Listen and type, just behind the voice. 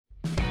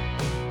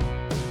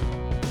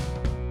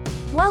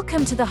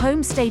Welcome to the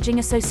Home Staging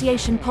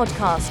Association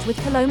podcast with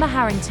Paloma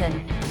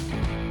Harrington.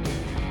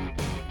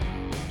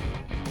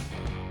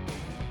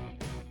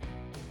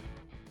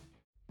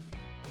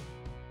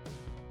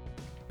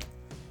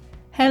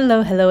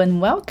 Hello, and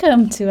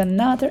welcome to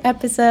another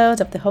episode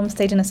of the Home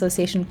Staging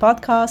Association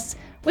podcast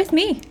with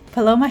me,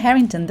 Paloma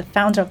Harrington, the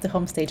founder of the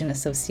Home Staging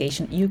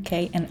Association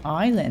UK and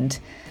Ireland.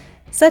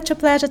 Such a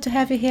pleasure to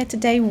have you here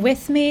today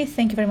with me.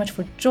 Thank you very much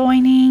for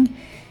joining.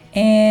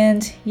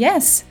 And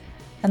yes,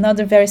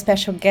 another very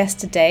special guest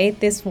today.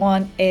 This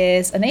one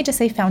is an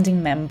HSA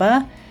founding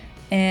member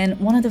and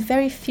one of the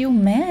very few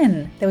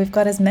men that we've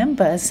got as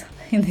members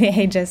in the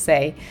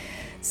HSA.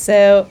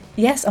 So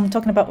yes, I'm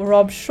talking about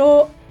Rob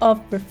Shaw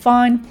of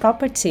Refine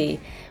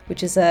Property,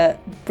 which is a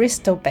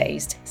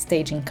Bristol-based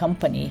staging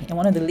company and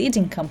one of the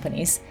leading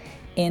companies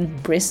in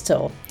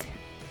Bristol.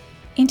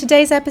 In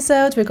today's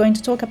episode, we're going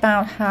to talk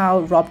about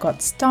how Rob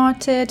got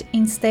started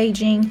in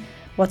staging,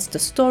 what's the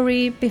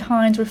story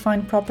behind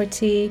Refine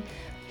Property,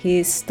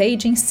 his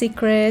staging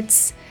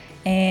secrets,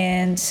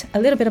 and a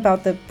little bit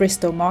about the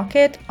Bristol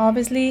market,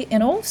 obviously,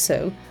 and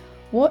also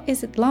what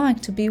is it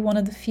like to be one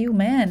of the few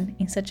men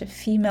in such a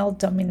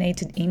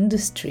female-dominated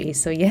industry.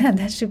 So yeah,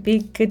 that should be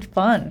good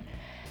fun.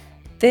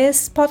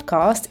 This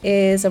podcast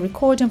is a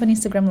recording of an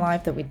Instagram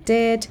live that we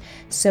did.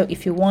 So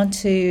if you want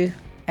to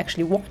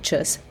actually watch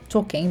us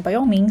talking, by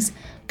all means,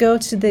 go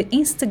to the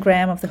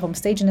Instagram of the Home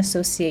Staging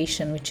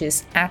Association, which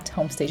is at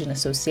Home Staging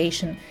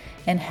Association,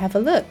 and have a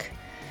look.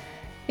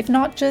 If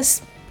not,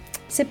 just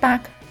sit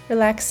back,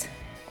 relax,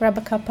 grab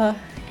a cuppa,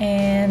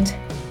 and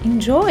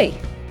enjoy.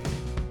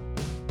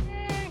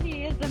 There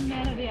he is, the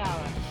man of the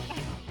hour.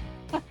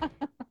 Can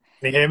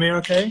you hear me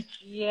okay?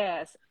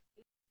 Yes.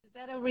 Is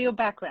that a real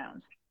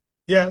background?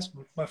 Yes,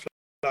 my flat.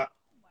 Oh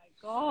my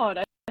God,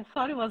 I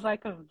thought it was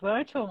like a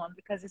virtual one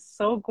because it's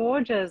so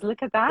gorgeous.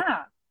 Look at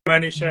that. I'm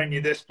only showing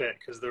you this bit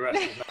because the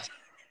rest is not.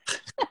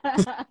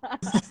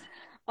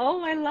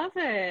 Oh, I love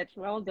it.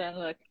 Well done.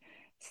 Look,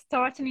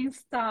 starting in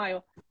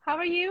style. How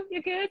are you?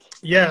 You good?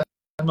 Yeah,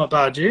 not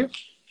bad. You?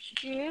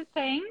 Good,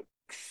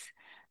 thanks.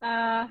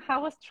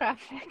 How was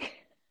traffic?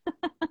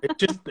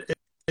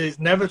 It's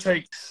never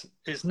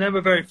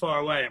very far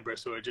away in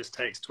Bristol. It just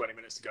takes 20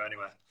 minutes to go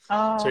anywhere.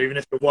 Oh, So even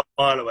if you're 1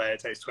 mile away,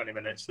 it takes 20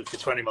 minutes. If you're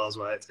 20 miles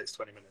away, it takes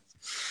 20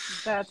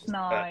 minutes. that's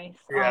nice.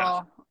 Yeah.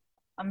 Oh,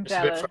 I'm It's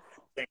a bit jealous.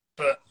 frustrating,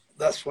 but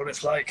that's what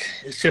it's like.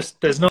 It's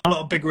just there's not a lot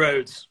of big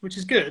roads, which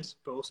is good,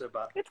 but also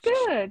bad. It's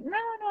good. No,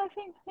 I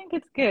think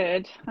it's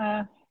good.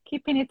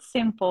 Keeping it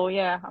simple.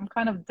 Yeah, I'm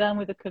kind of done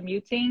with the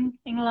commuting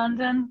in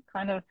London,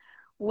 kind of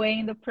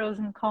weighing the pros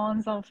and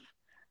cons of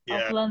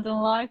Yeah. London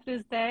life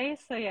these days.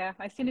 So yeah,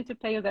 I still need to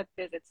pay you that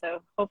visit.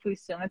 So hopefully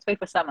soon. Let's wait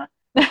for summer.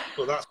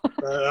 Well, that's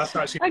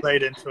actually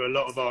played into a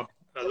lot of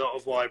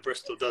why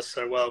Bristol does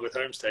so well with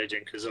home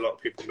staging, because a lot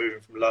of people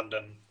moving from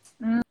London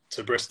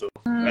to Bristol.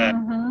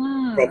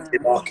 Mhm. Property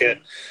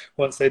market,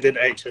 once they did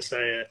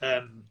HSA,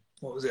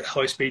 what was it,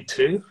 High Speed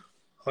 2?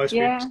 High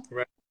Speed?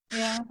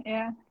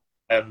 Yeah.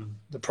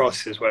 The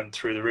prices went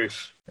through the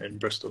roof in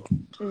Bristol.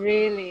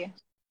 Really?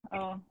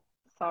 Oh,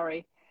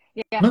 sorry.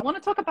 Yeah, I want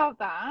to talk about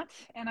that,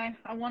 and I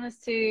want us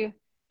to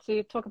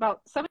talk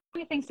about so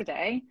many things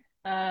today.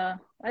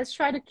 Let's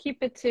try to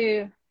keep it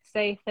to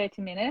say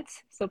 30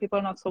 minutes, so people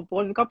are not so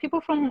bored. We've got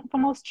people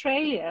from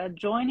Australia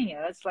joining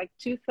us, like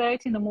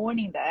 2:30 in the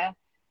morning there.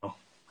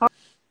 How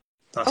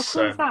That's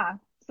cool is that?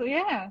 So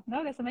yeah,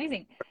 no, that's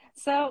amazing.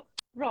 So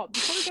Rob,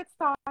 before we get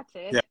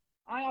started, Yeah.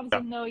 I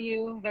obviously know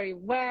you very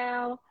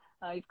well.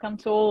 You've come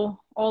to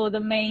all of the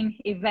main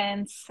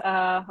events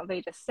of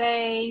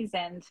HSAs,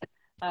 and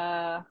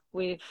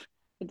we've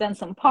done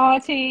some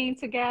partying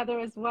together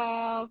as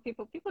well.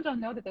 People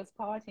don't know that there's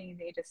partying in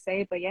the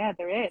HSA, but yeah,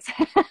 there is.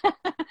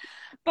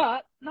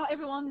 But not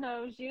everyone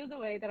knows you the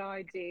way that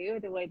I do,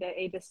 the way that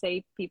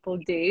HSA people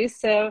do.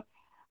 So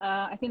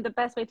I think the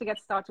best way to get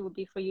started would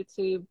be for you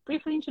to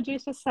briefly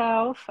introduce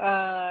yourself,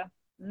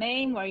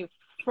 name, where you're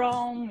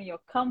from, your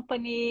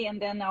company, and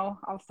then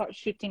I'll start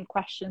shooting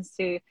questions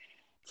to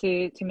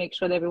make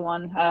sure that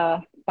everyone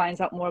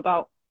finds out more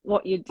about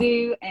what you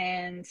do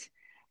and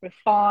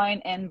Refine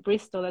and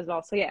Bristol as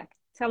well. So yeah,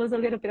 tell us a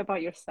little bit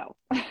about yourself.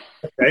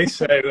 Okay,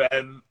 so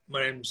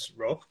my name's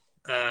Rob.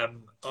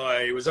 I'm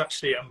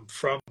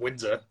from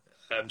Windsor,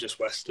 just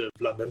west of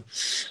London.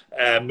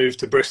 Moved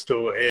to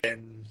Bristol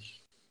in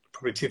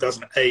probably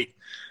 2008.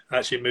 I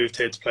actually moved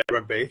here to play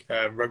rugby.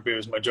 Rugby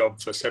was my job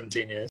for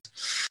 17 years.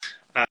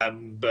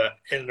 But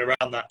in and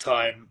around that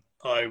time,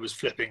 I was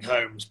flipping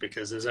homes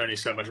because there's only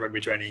so much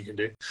rugby training you can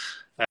do.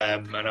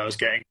 And I was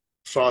getting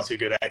far too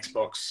good at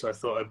Xbox, so I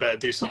thought I'd better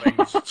do something.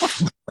 Not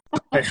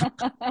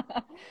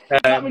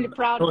really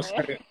proud of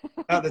it.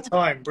 At the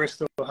time,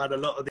 Bristol had a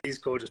lot of these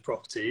gorgeous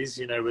properties,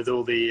 with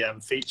all the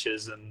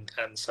features and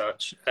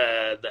such,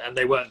 and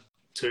they weren't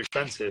too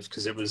expensive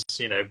because it was,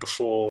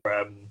 before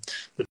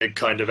the big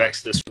kind of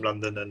exodus from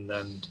London,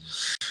 and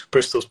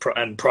Bristol's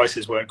and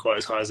prices weren't quite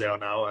as high as they are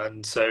now,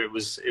 and so it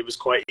was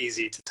quite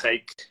easy to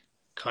take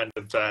kind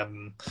of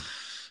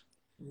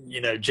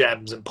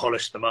gems and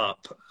polish them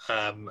up,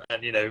 and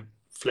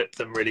flip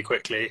them really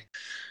quickly.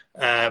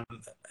 And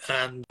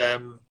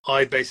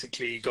I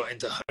basically got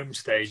into home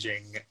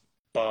staging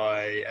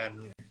by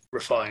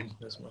Refine.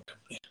 That's my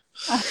company.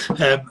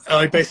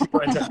 I basically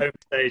got into home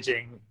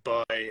staging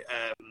by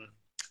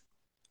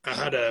I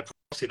had a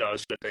property that I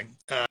was flipping,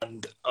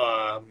 and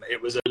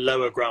it was a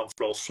lower ground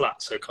floor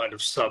flat, so kind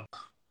of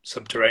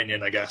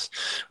subterranean, I guess,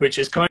 which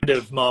is kind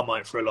of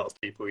Marmite for a lot of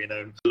people. You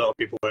know, a lot of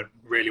people won't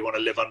really want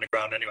to live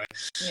underground anyway.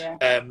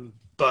 Yeah.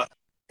 But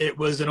it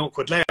was an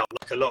awkward layout,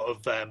 like a lot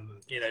of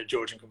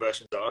Georgian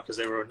conversions are, because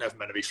they were never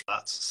meant to be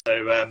flats.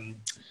 So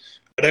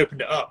I'd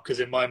opened it up because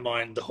in my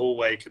mind the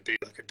hallway could be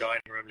like a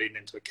dining room leading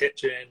into a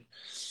kitchen,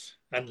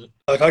 and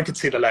like I could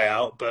see the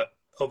layout, but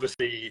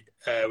obviously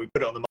we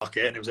put it on the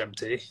market and it was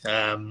empty,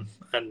 and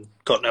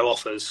got no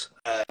offers.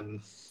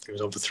 It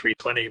was over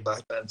 320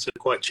 back then, so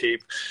quite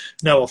cheap.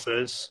 No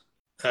offers.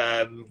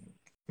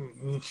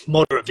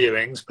 Moderate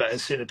viewings, but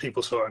as soon as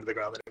people saw it under the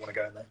ground, they didn't want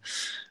to go in there.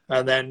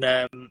 And then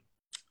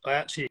I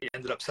actually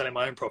ended up selling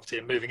my own property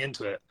and moving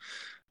into it.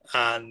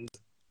 And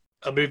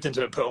I moved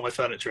into it, put all my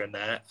furniture in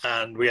there,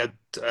 and we had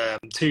 2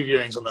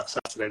 viewings on that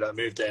Saturday that I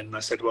moved in. And I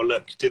said, well,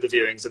 look, do the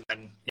viewings and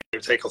then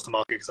take off the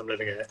market because I'm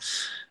living here.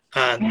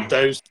 And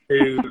those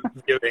 2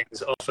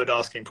 viewings offered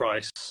asking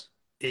price,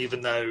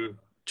 even though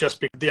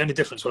the only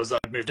difference was that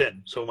I'd moved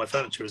in, so all my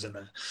furniture was in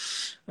there.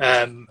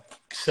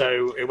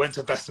 So it went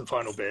to best and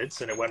final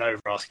bids, and it went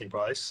over asking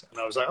price. And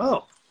I was like,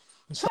 oh,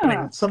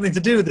 something to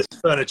do with this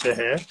furniture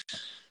here.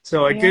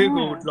 So I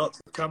Googled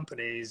lots of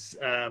companies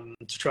to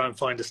try and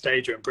find a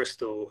stager in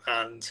Bristol,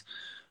 and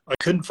I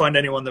couldn't find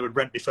anyone that would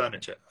rent me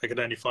furniture. I could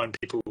only find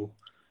people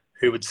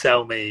who would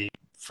sell me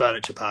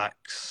furniture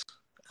packs,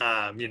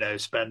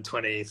 spend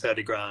 20,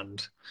 30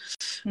 grand.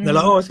 And they're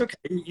like, oh, it's okay,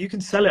 you can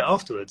sell it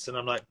afterwards. And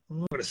I'm like, I'm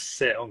not going to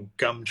sit on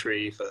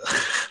Gumtree for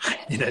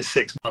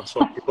 6 months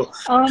while people,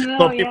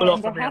 people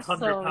offer me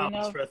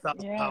 £100 for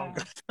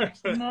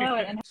 £1,000. No,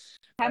 and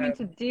having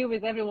to deal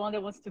with everyone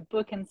that wants to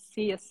book and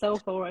see a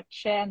sofa or a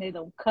chair and they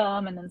don't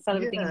come, and then sell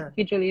everything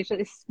individually.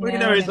 It's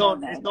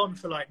on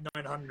for like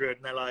 900,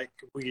 and they're like,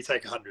 will you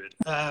take 100?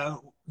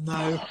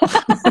 No.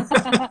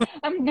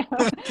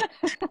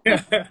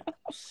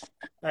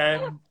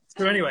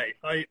 So anyway,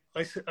 I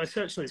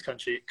searched all these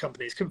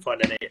companies, couldn't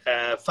find any.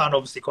 Found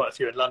obviously quite a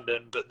few in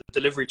London, but the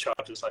delivery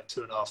charge was like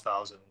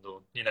 2,500,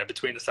 or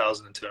between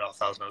 1,000 and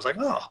 2,500. I was like,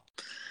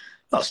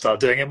 I'll start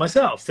doing it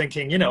myself,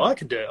 thinking, I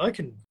can do it. I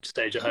can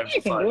stage a home for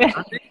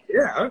 £5,000.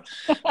 Yeah,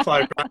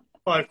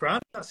 £5,000.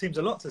 That seems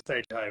a lot to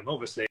stage a home.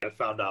 Obviously, I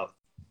found out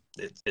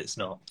it's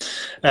not.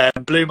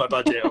 Blew my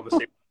budget,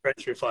 obviously, went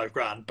through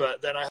 £5,000.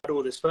 But then I had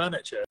all this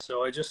furniture,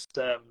 so I just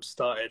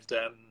started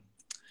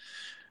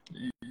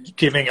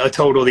I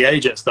told all the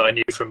agents that I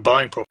knew from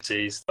buying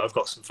properties that I've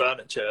got some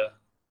furniture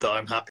that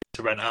I'm happy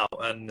to rent out,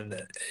 and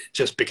it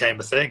just became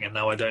a thing. And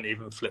now I don't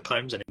even flip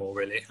homes anymore,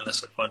 really,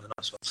 unless I find a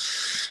nice one.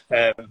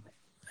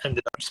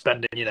 Ended up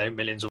spending,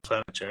 millions on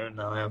furniture, and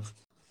now I have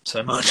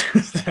so much,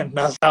 and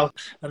that's how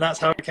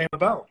it came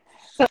about.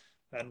 So,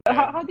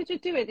 how did you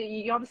do it?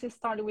 You obviously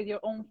started with your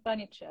own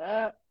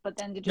furniture, but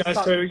then did you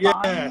start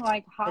buying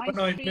like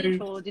high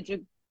street, or did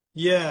you?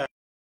 Yeah.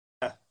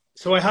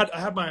 So I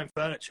had my own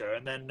furniture,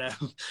 and then I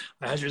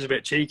actually was a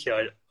bit cheeky.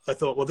 I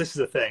thought, well, this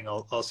is a thing.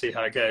 I'll see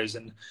how it goes,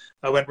 and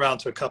I went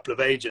round to a couple of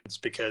agents,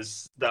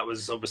 because that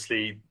was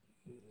obviously.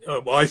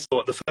 Well, I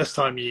thought the first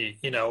time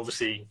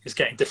obviously it's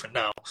getting different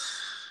now.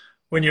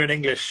 When you're an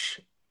English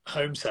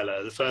home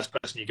seller, the first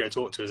person you go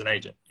talk to is an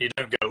agent. You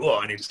don't go, oh,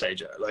 I need a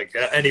stager. Like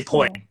at any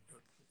point,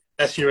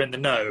 unless you're in the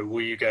know,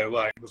 will you go,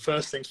 right, well,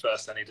 first things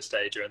first, I need a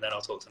stager, and then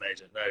I'll talk to an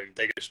agent. No,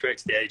 they go straight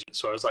to the agent.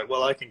 So I was like,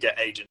 well, I can get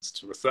agents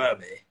to refer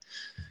me,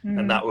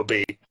 and that would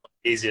be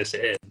easiest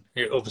in.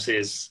 It obviously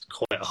is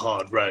quite a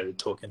hard road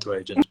talking to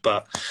agents,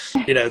 but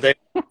they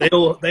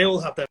all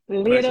have their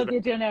little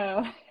did you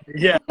know.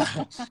 Yeah,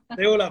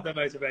 they all have their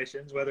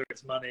motivations, whether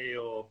it's money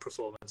or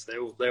performance. They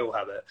all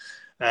have it.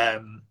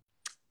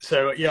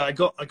 So yeah, I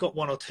got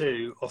 1 or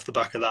 2 off the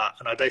back of that,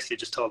 and I basically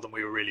just told them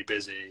we were really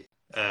busy.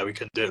 We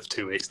couldn't do it for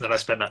 2 weeks, and then I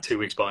spent that 2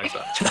 weeks buying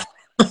furniture.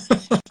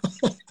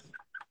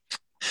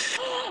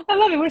 I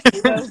love it. We're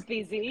so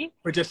busy.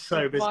 We're just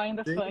so busy buying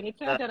the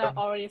furniture that I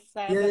already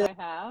said that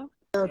I have.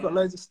 Yeah, I've got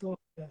loads of stuff.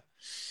 Yeah.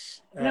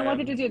 And then what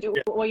did you do?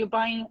 Were you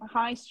buying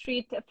high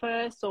street at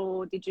first,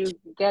 or did you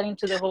get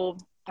into the whole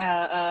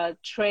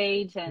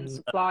trade and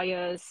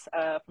suppliers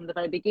from the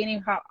very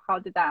beginning? How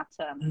did that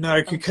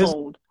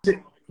unfold?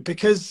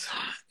 Because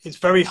it's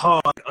very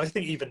hard. I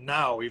think even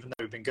now, even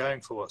though we've been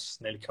going for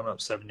what's nearly coming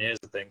up 7 years,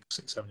 I think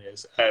 6-7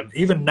 years.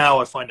 Even now,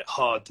 I find it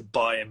hard to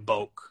buy in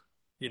bulk,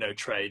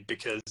 trade,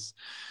 because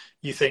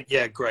you think,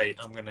 yeah, great,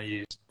 I'm going to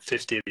use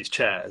 50 of these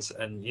chairs,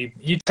 and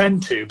you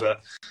tend to,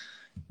 but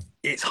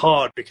it's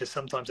hard because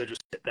sometimes they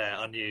just sit there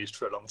unused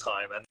for a long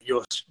time, and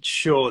you're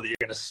sure that you're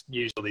going to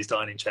use all these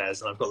dining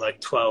chairs. And I've got like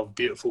 12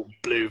 beautiful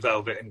blue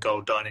velvet and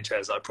gold dining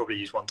chairs that I probably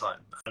use one time,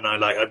 and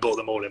I bought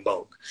them all in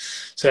bulk.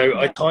 So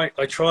I try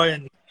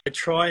and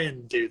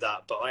do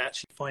that, but I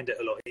actually find it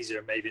a lot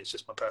easier. Maybe it's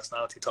just my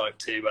personality type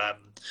to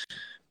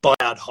buy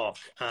ad hoc,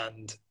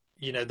 and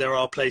there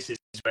are places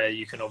where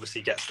you can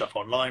obviously get stuff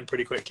online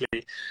pretty quickly,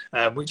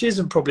 which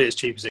isn't probably as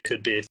cheap as it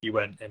could be if you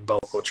went in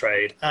bulk or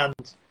trade. And,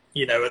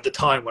 at the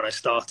time when I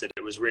started,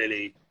 it was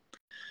really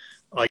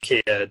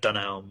IKEA,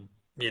 Dunelm,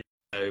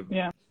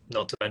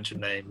 not to mention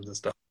names and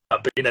stuff.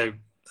 But, there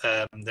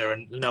are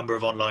a number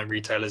of online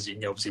retailers,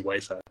 obviously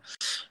Wayfair,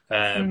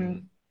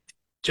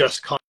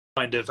 just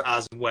kind of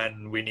as and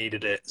when we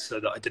needed it so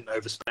that I didn't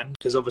overspend.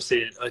 Because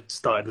obviously I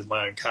started with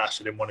my own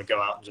cash. I didn't want to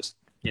go out and just,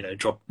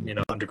 drop,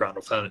 £100,000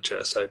 on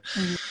furniture. So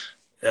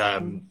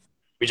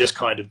we just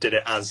kind of did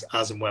it as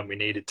and when we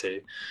needed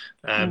to.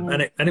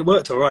 And it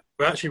worked all right.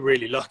 We're actually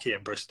really lucky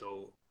in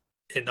Bristol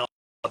in our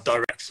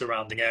direct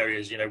surrounding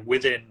areas,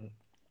 within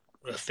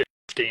a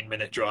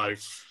 15-minute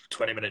drive,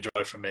 20-minute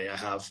drive from me, I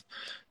have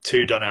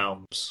 2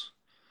 Dunelms,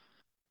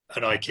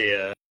 an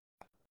IKEA,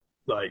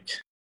 like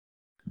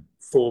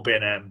 4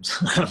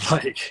 B&Ms,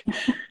 like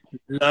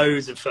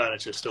loads of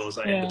furniture stores,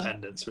 like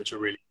independents, which are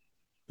really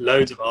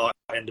loads of art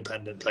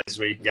independent places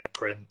where you can get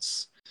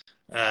prints.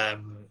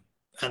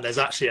 And there's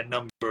actually a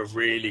number of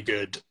really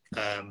good,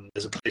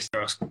 there's a place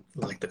there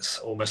like that's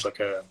almost like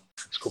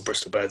it's called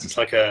Bristol Beds. It's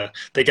like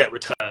they get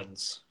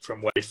returns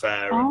from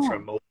Wayfair and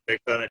from all the big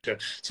furniture.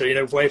 So,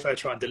 Wayfair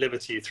try and deliver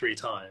to you 3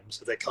 times.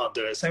 So they can't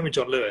do it. Same with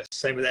John Lewis,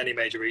 same with any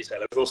major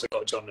retailer. We've also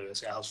got John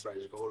Lewis, House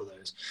Fraser, got all of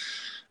those.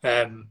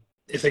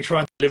 If they try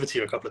and deliver to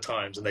you a couple of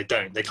times and they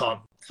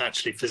can't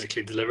actually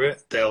physically deliver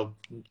it,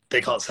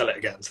 they can't sell it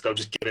again. So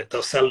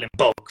they'll sell it in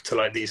bulk to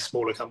like these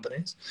smaller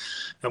companies.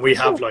 And we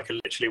have like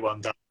literally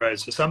one down the road.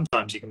 So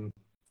sometimes you can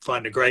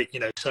find a great,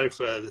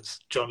 sofa that's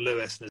John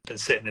Lewis and has been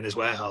sitting in his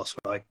warehouse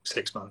for like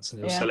 6 months,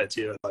 and he'll sell it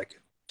to you at like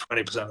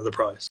 20% of the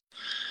price.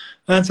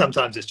 And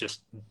sometimes it's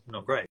just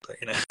not great, but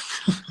you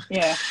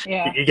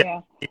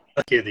get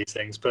lucky with these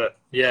things. But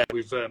yeah,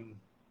 we've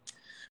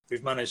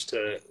managed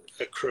to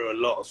accrue a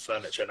lot of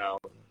furniture now,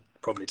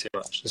 probably too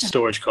much. The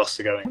storage costs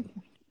are going.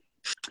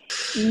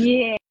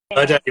 Yeah.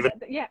 I don't even.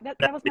 Yeah,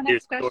 that was my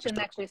next question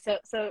actually.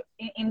 So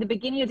in the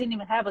beginning, you didn't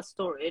even have a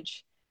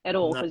storage at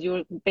all, because you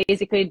were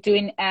basically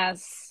doing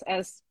as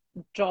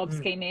jobs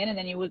came in, and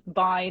then you would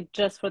buy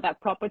just for that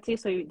property.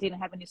 So you didn't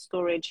have any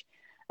storage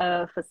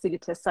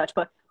facility as such.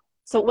 But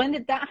so when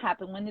did that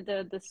happen? When did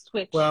the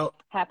switch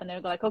happen? They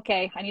were like,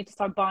 okay, I need to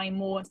start buying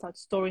more and start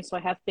storing, so I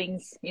have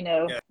things,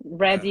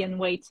 ready and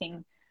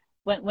waiting.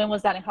 When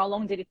was that, and how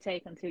long did it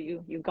take until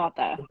you got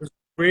there? It was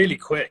really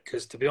quick,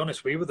 because to be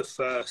honest, we were the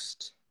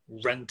first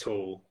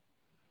rental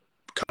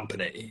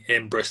company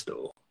in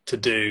Bristol to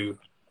do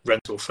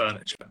rental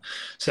furniture.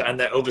 So,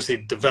 and obviously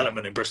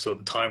development in Bristol at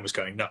the time was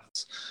going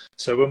nuts.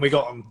 So when we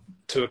got on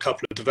to a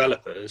couple of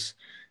developers,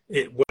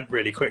 it went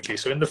really quickly.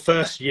 So in the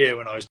first year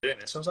when I was doing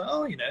this, I was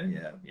like,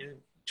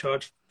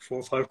 charge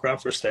 $4 or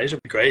 $5 for a stage,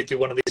 it'd be great. Do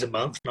one of these a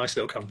month, nice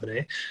little company.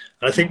 And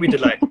I think we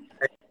did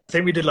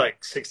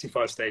like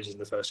 65 stages in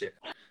the first year.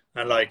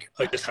 And like,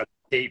 I just had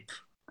to keep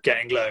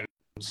getting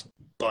loans,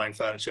 buying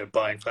furniture,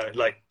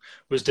 like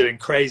was doing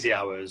crazy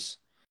hours,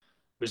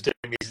 was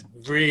doing these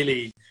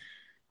really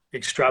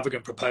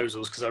extravagant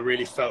proposals, because I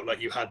really felt like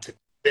you had to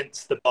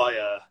convince the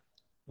buyer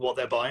what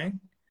they're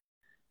buying.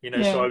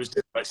 So I was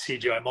doing like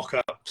CGI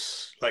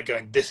mock-ups, like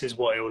going, this is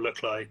what it will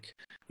look like,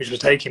 which was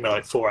taking me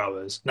like 4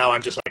 hours. Now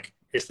I'm just like,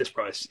 it's this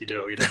price, you do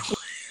it or you don't.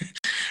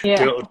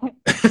 Do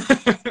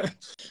it.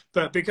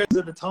 But because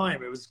at the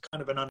time it was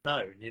kind of an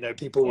unknown,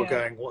 people were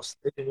going, what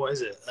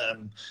is it? I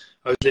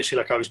was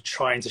literally like, I was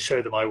trying to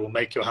show them, I will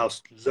make your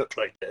house look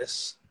like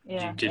this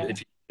if you give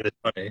it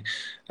money.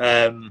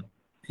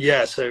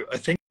 So I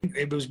think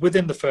it was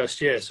within the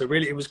first year. So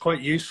really it was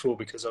quite useful,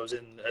 because I was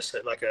in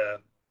like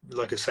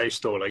a safe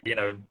store,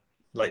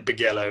 like Big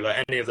Yellow,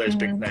 like any of those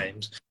big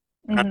names.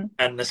 And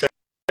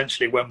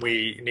essentially when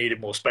we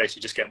needed more space,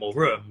 you just get more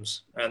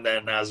rooms, and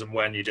then as and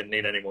when you didn't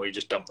need any more, you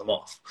just dump them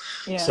off.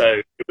 So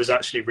it was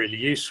actually really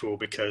useful,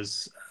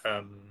 because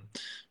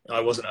I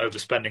wasn't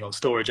overspending on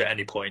storage at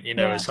any point.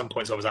 At some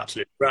points I was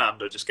absolutely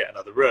rammed. I'd just get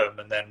another room,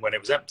 and then when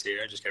it was empty,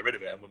 I'd just get rid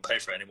of it and wouldn't pay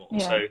for it anymore.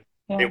 So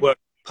it worked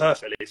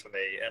perfectly for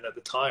me. And at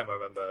the time, I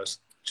remember I was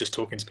just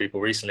talking to people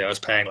recently, I was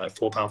paying like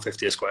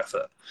 £4.50 a square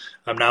foot.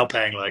 I'm now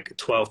paying like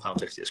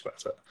 £12.50 a square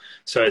foot.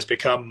 So it's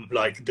become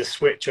like the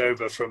switch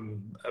over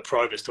from a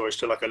private storage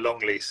to like a long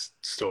lease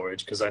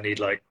storage, because I need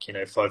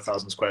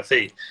 5,000 square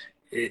feet.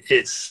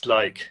 It's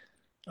like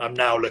I'm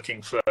now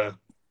looking for.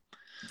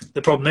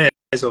 The problem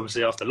is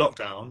obviously after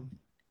lockdown,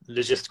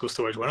 logistical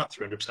storage went up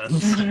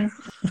 300%.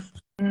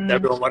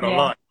 Everyone went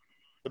online.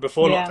 So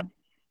before lockdown,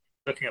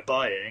 looking at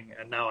buying,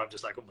 and now I'm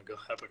just like, oh my god,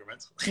 how book a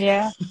rental.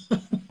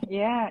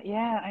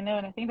 I know,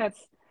 and I think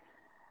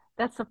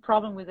that's a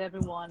problem with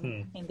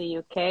everyone in the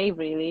UK,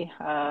 really,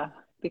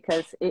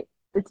 because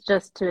it's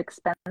just too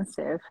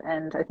expensive,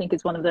 and I think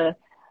it's one of the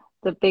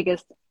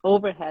biggest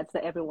overheads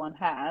that everyone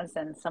has,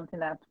 and something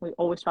that we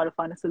always try to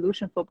find a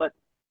solution for, but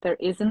there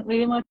isn't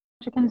really much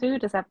you can do. You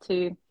just have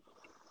to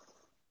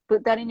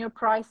put that in your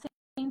pricing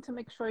to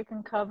make sure you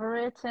can cover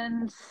it,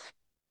 and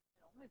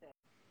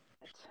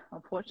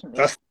unfortunately.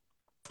 That's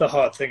the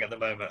hard thing at the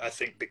moment, I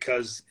think,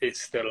 because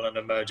it's still an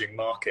emerging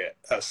market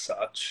as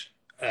such.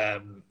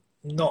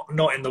 not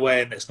in the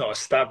way, and it's not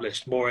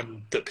established, more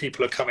in that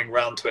people are coming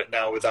round to it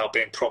now without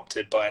being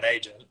prompted by an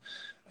agent.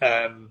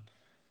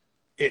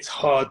 It's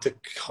hard to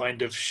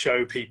kind of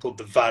show people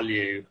the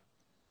value,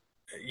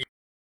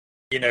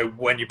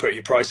 when you put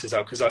your prices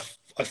out, because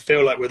I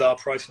feel like with our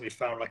pricing we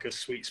found like a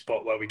sweet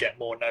spot where we get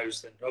more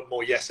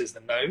more yeses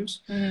than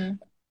nos. And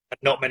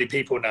not many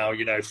people now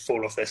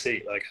fall off their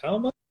seat like, how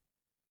much?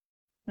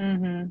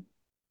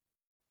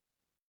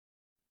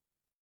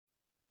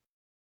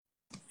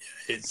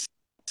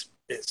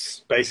 It's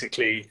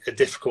basically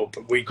difficult,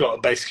 but we've got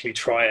to basically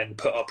try and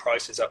put our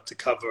prices up to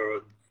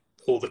cover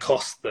all the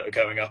costs that are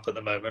going up at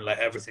the moment. Like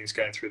everything's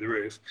going through the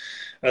roof.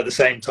 At the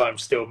same time,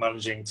 still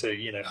managing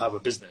to have a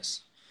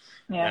business.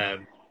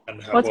 And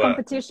what's work.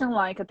 Competition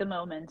like at the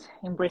moment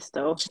in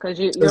Bristol? Because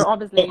you're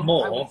obviously,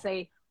 I would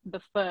say, the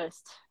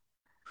first.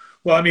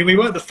 Well, I mean, we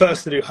weren't the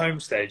first to do home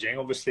staging.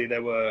 Obviously,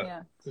 there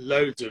were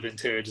loads of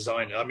interior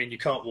design. I mean, you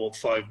can't walk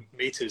 5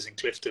 meters in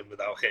Clifton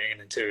without hitting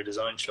an interior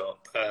design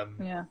shop.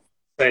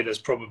 Say there's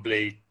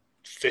probably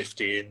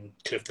 50 in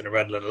Clifton and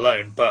Redland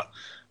alone. But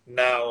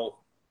now,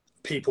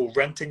 people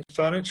renting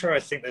furniture, I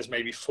think there's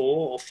maybe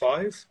 4 or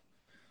 5.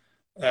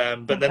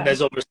 But then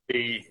there's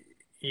obviously,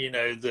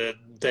 the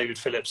David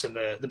Phillips and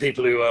the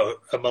people who are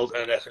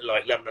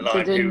like Lemon and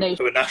Lime,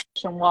 who are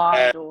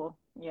nationwide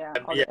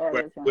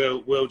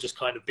we'll just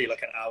kind of be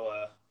like an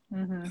hour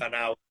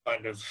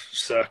kind of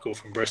circle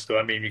from Bristol.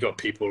 I mean, you've got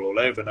people all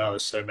over now.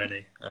 There's so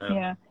many.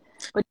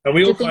 But and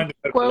we all kind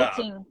of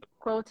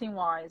quoting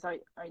wise,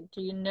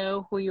 do you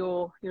know who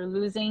you're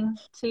losing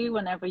to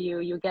whenever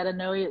you get a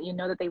no? You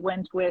know that they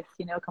went with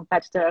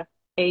competitor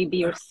A,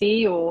 B, or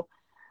C, or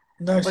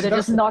they're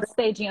just not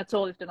staging at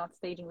all. If they're not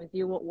staging with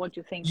you, what do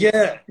you think?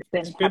 Has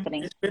been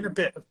happening? It's been a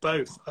bit of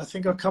both. I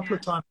think a couple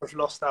of times I've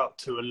lost out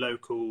to a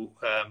local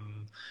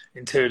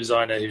interior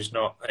designer who's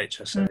not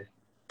HSA.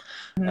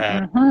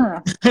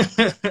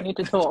 We need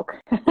to talk.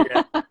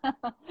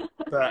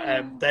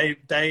 But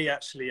they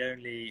actually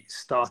only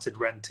started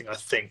renting, I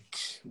think,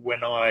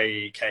 when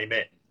I came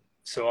in.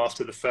 So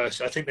after the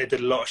first, I think they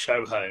did a lot of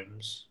show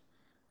homes,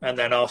 and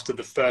then after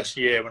the first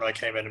year when I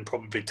came in and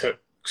probably took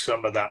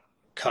some of that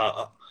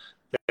cut,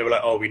 they were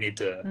like, "Oh, we need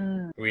to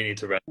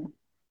rent."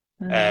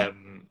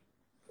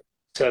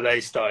 So they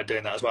started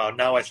doing that as well.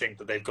 Now I think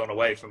that they've gone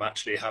away from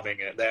actually having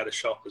it. They had a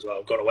shop as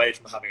well. Gone away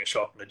from having a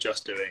shop and are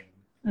just doing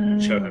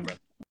show home rent.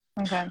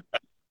 Okay.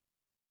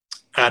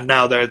 And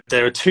now there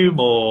are 2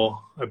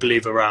 more, I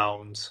believe,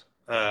 around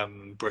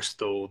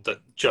Bristol that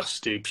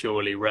just do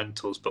purely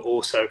rentals. But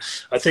also,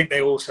 I think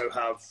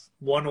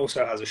one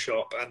also has a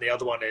shop, and the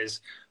other one is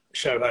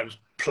show homes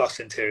plus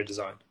interior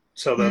design.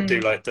 So they'll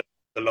do like the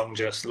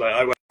longest. Like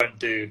I won't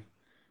do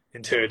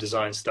interior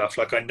design stuff.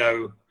 Like I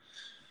know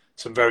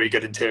some very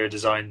good interior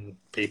design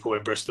people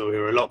in Bristol who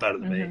are a lot better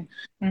than me,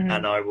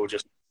 and I will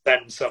just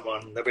send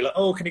someone. They'll be like,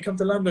 "Oh, can you come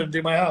to London and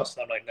do my house?"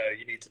 And I'm like, "No,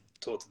 you need to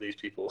talk to these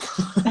people."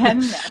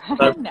 I'm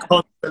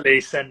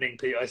constantly sending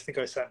people. I think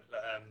I sent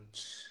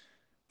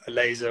a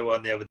laser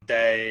one the other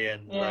day,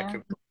 and like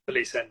I'm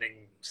constantly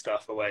sending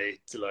stuff away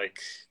to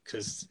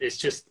because it's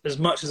just, as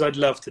much as I'd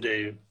love to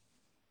do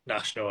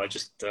national, I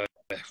just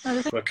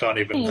I can't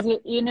even.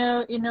 You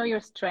know your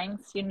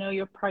strengths,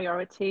 your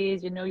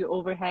priorities, your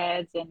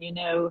overheads, and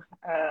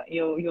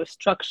your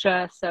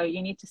structure. So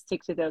you need to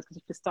stick to those, because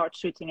if you start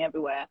shooting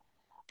everywhere,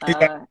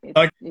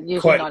 it's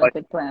usually not a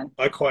good plan.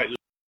 I quite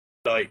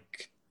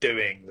like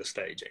doing the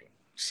staging,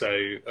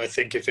 so I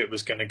think if it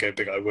was going to go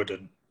big,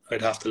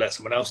 I'd have to let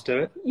someone else do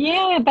it.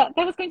 Yeah, that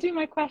was going to be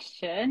my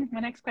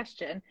next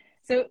question.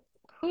 So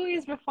who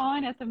is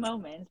Refine at the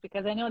moment?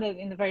 Because I know that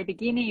in the very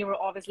beginning you were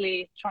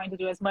obviously trying to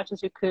do as much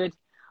as you could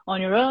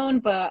on your own,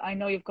 but I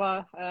know you've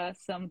got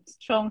some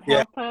strong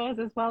helpers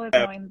as well as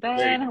now and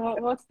then.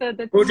 What's the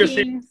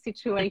team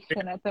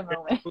situation at the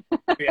moment?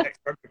 We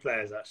ex-rugby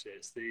players, actually.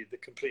 It's the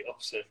complete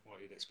opposite from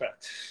what you'd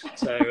expect.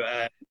 So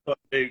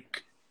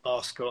Luke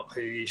Arscott,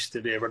 who used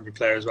to be a rugby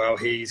player as well,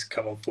 he's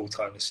come on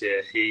full-time this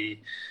year.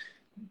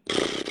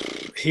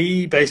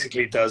 He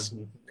basically does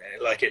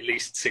like at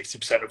least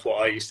 60% of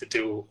what I used to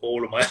do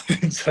all on my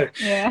own. So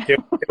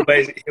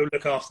he'll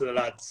look after the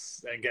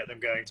lads and get them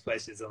going to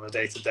places on a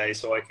day-to-day,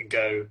 so I can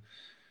go,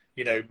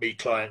 meet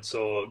clients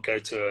or go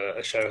to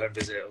a show home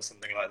visit or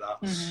something like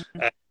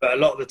that. But a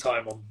lot of the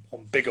time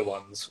on bigger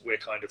ones, we're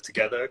kind of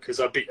together,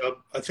 because I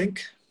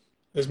think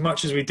as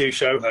much as we do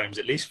show homes,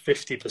 at least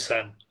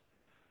 50%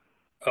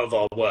 of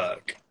our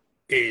work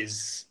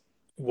is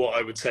what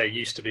I would say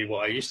used to be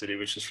what I used to do,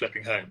 which is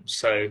flipping homes.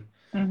 So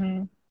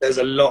there's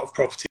a lot of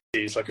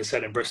properties, like I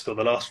said, in Bristol,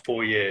 the last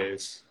 4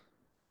 years,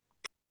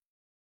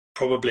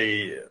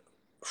 probably,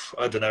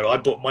 I don't know, I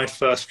bought my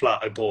first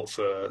flat, I bought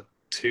for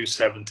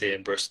 270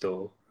 in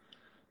Bristol,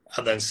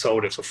 and then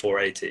sold it for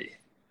 480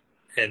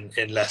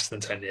 in less than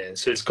 10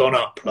 years. So it's gone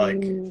up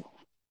like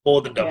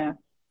more than double.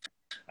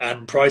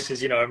 And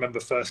prices, I remember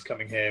first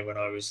coming here when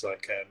I was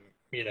like,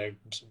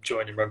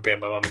 joining rugby,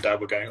 and my mum and dad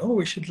were going, "Oh,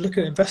 we should look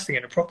at investing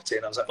in a property."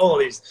 And I was like, "Oh,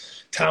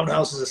 these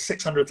townhouses are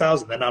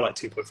 600,000. They're now like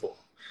 2.4."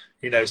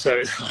 So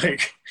it's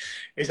like,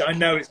 I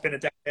know it's been a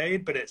decade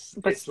decade, but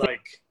but it's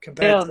like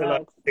compared still, to no,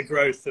 like the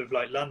growth of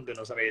like London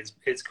or something,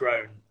 it's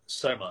grown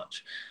so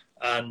much,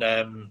 and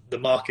the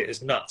market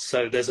is nuts.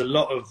 So there's a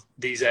lot of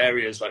these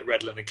areas like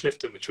Redland and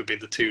Clifton, which would be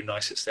the two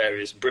nicest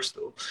areas in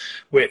Bristol,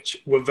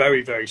 which were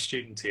very, very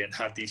studenty and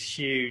had these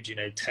huge,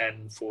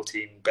 10,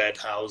 14 bed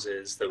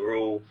houses that were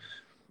all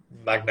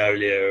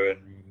magnolia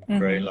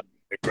and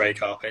grey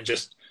carpet and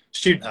just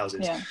student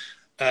houses,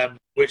 yeah,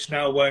 which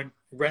now won't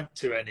rent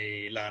to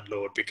any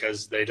landlord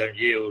because they don't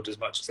yield as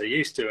much as they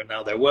used to, and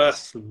now they're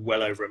worth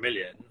well over $1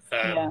 million.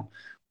 yeah,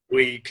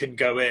 We can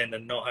go in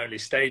and not only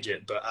stage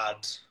it, but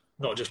add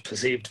not just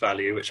perceived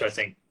value, which I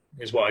think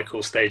is what I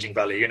call staging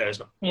value. It's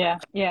not yeah,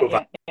 yeah,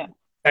 value, yeah,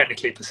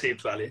 technically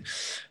perceived value.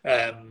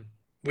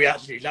 We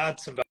actually add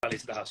some value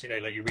to the house.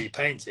 Like you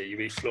repaint it, you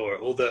refloor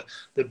it, all the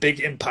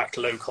big impact,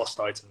 low cost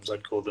items,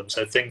 I'd call them.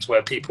 So things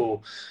where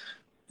people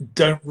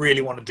don't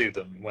really want to do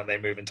them when they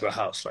move into a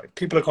house. Like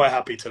people are quite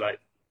happy to like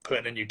put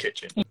in a new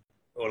kitchen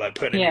or like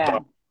put in a new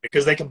bathroom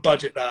because they can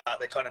budget that.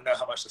 They kind of know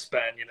how much to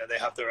spend. They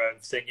have their own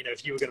thing.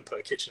 If you were going to put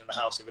a kitchen in a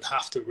house, it would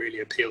have to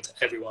really appeal to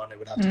everyone. It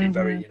would have to be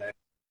very,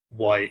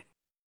 white,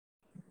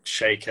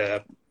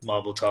 shaker,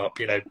 marble top.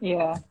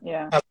 yeah,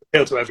 yeah, have to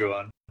appeal to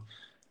everyone.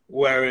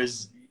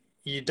 Whereas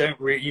you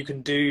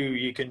can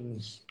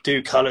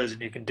do colors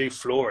and you can do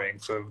flooring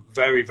for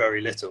very,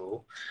 very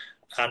little,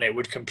 and it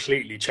would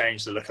completely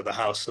change the look of the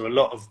house. So a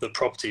lot of the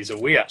properties that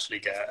we actually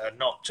get are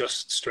not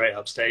just straight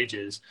up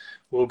stages.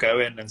 We'll go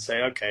in and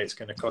say, okay, it's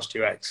going to cost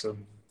you X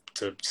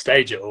to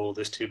stage it all,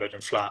 this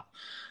 2-bedroom flat.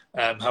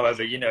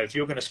 However, if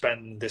you're going to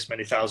spend this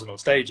many thousand on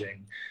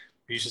staging,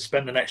 you should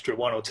spend an extra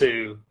 1 or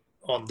 2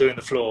 on doing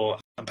the floor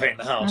and painting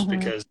the house,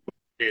 because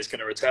it's going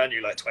to return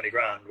you like 20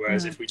 grand.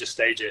 Whereas if we just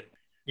stage it,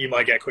 you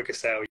might get a quicker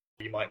sale.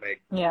 You might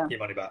make your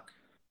money back.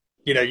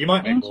 You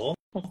might make more.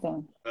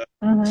 But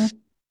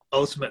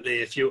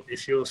ultimately, if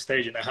you're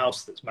staging a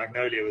house that's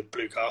magnolia with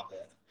blue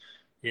carpet,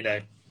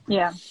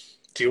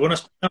 do you want to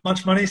spend that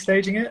much money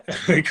staging it?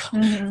 We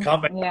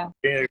can't make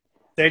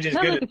staging is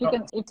good.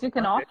 Look, if you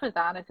can offer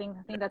that, I think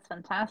that's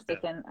fantastic,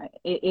 and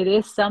it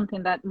is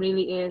something that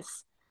really is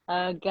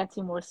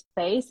getting more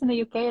space in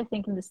the UK. I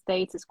think in the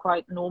States it's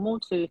quite normal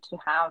to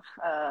have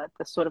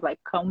the sort of like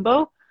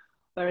combo,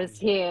 whereas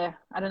here,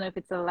 I don't know if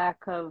it's a lack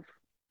of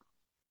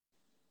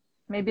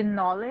maybe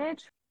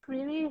knowledge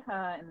really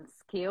and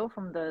skill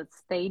from the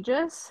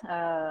stages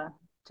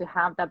to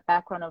have that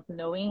background of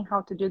knowing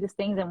how to do these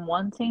things and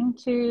wanting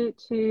to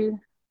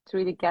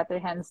really get their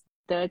hands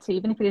dirty,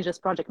 even if it is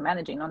just project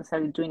managing, not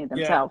necessarily doing it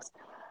themselves.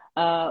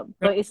 But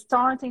it's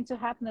starting to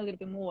happen a little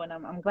bit more, and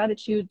I'm glad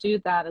that you do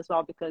that as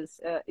well, because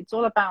it's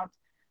all about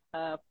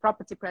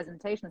property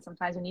presentation, and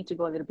sometimes you need to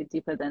go a little bit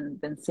deeper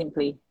than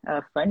simply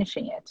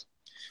furnishing it.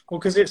 Well,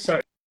 because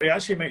it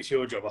actually makes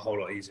your job a whole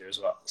lot easier as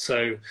well.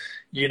 So,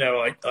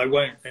 I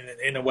won't,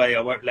 in a way,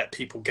 I won't let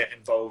people get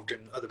involved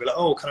in other, be like,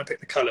 oh, can I pick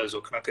the colours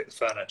or can I pick the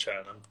furniture?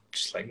 And I'm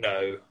just like,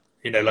 no,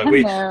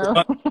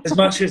 No. as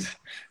much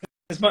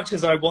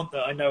as I want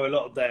that, I know a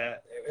lot of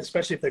their,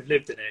 especially if they've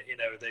lived in it,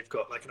 they've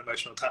got like an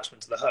emotional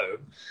attachment to the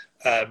home.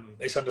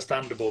 It's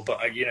understandable,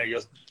 but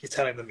you're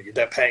telling them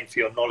they're paying for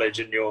your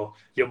knowledge and your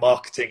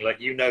marketing, like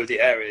the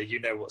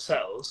area, what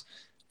sells.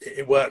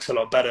 It works a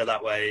lot better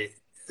that way,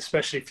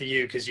 especially for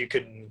you, because you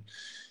can,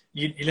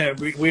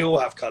 we all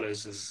have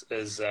colours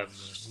as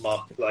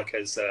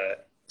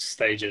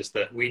stages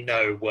that we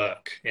know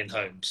work in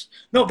homes,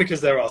 not because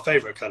they're our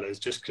favourite colours,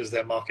 just because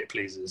they're market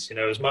pleasers.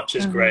 As much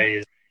as grey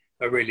is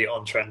a really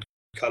on-trend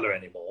colour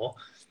anymore,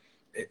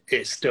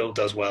 it still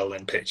does well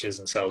in pictures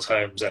and sells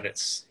homes. And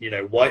it's,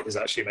 white is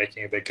actually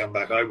making a big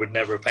comeback. I would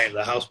never have painted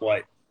the house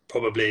white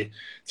probably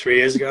 3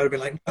 years ago. I'd be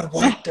like, no,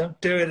 white, don't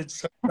do it,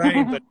 it's so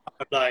grey. But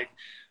I'm like,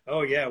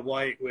 oh yeah,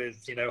 white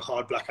with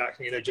hard black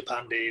accent,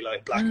 Japandi,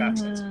 like black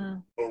accents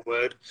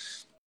forward,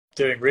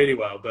 doing really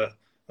well. But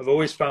I've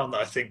always found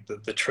that I think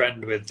that the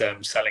trend with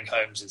selling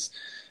homes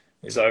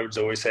is I would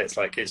always say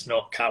it's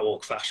not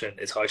catwalk fashion,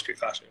 it's high street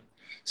fashion.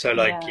 So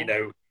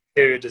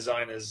interior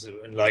designers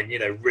and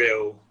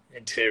real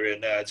interior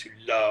nerds who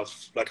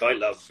I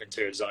love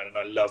interior design, and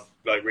I love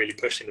really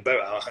pushing the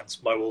boat out,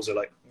 hence my walls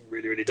are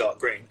really, really dark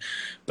green.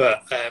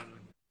 But I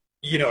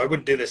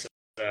wouldn't do this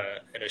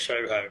in a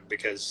show home,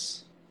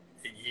 because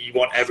you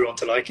want everyone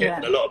to like it,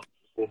 and a lot of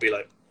people will be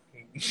like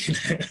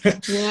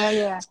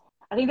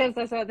I think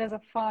there's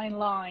a fine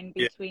line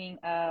between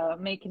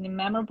making it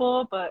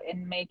memorable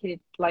and making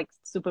it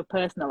super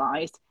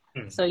personalized.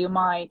 So you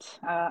might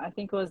I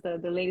think it was the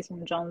ladies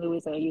from John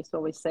Lewis that used to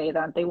always say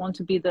that they want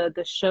to be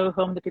the show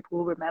home that people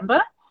will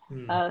remember.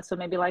 So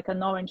maybe like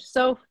an orange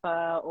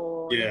sofa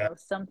or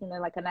something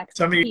like an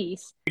extra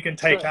piece you can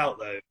take out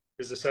though,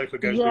 because the sofa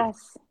goes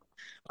with.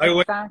 I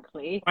always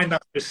Exactly. find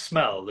that the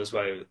smell as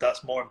well,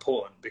 that's more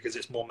important because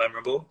it's more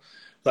memorable.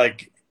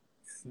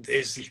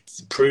 It's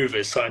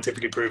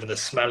scientifically proven the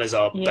smell is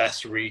our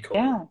best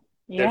recall.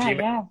 If you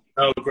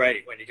smell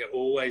great, when you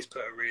always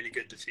put a really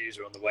good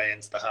diffuser on the way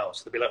into the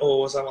house, they'll be like, oh,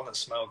 what's that one that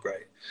smelled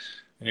great?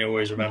 And you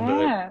always remember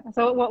that.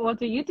 So what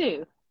do you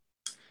do?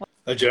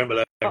 A germ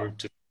alarm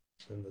just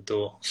in the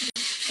door.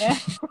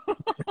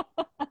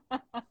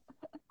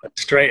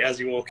 straight as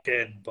you walk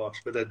in, bosh,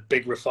 with a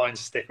big refined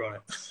sticker on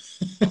it.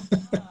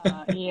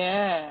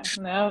 Yeah,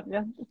 no,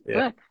 yeah.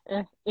 Yeah.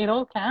 Look, it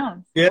all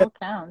counts. It Yeah, all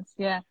counts.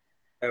 Yeah.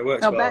 it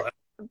works No, well.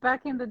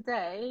 back in the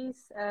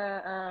days,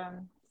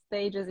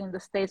 stages in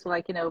the States were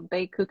like,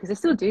 bake cookies. They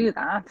still do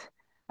that.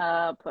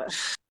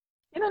 But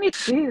you don't need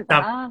to do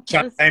that.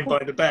 Just Champagne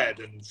by the bed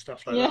and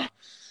stuff like yeah.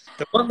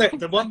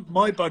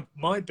 that.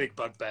 My big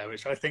bugbear,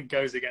 which I think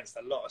goes against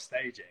a lot of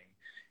staging,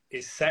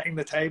 is setting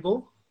the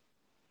table.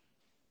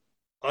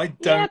 I Yeah,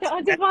 don't there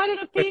are divided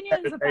set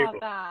opinions the about table.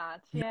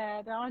 that.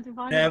 Yeah, there are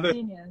divided Never.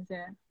 opinions.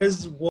 Yeah.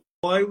 Because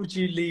why would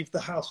you leave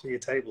the house with your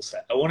table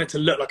set? I want it to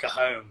look like a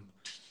home.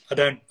 I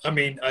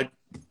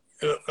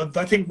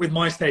think with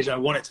my stage, I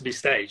want it to be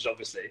staged,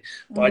 obviously,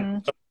 but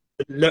I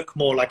look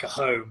more like a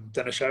home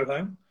than a show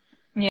home.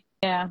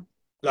 Yeah.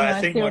 Like, No, I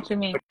I think see what you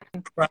mean.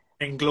 the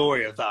crowning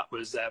glory of that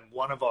was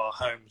one of our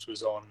homes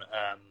was on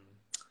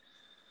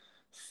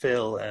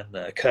Phil and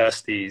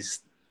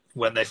Kirsty's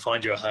When They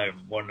Find You a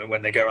Home.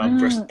 When they go around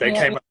Bristol, they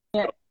came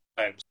around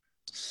homes,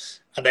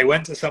 and they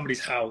went to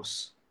somebody's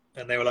house,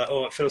 and they were like,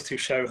 "Oh, it feels too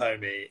show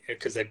homey,"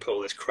 because they put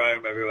all this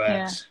chrome everywhere.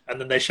 Yeah. And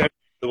then they showed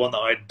the one that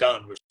I'd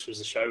done, which was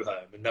a show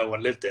home, and no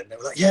one lived in. They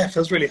were like, "Yeah, it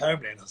feels really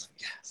homely," and I was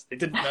like, "Yes." They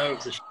didn't know it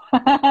was a show.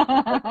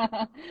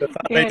 The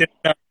fact they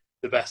didn't know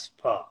the best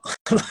part.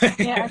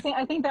 Yeah,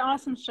 I think there are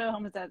some show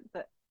homes that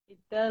it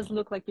does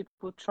look like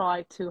people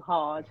try too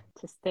hard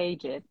to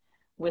stage it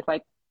with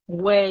like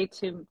way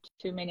too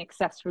many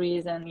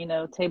accessories and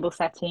table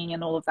setting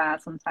and all of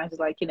that. Sometimes it's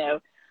like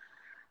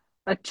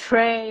a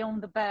tray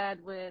on the bed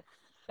with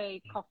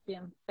fake coffee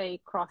and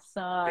fake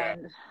croissant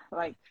and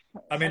like.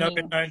 I've been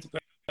known to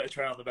put a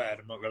tray on the bed.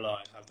 I'm not gonna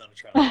lie, I've done a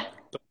tray on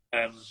the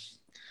bed.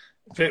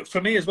 But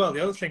for me as well,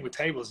 the other thing with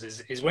tables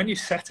is when you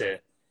set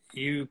it,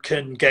 you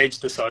can gauge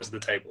the size of the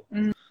table.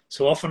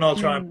 So often I'll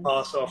try and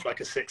pass off like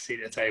a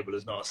 6-seater table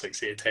as not a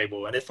 6-seater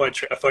table, and if I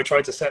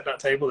try to set that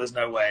table, there's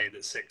no way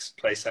that 6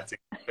 place setting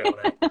can fit on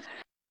it.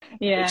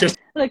 Yeah,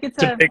 look, I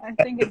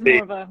think it's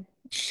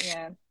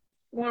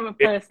more of a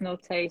personal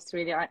taste,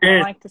 really. I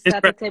like to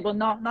set the table,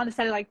 not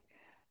necessarily like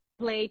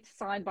plate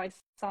side by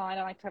side.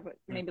 I like to have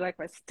maybe like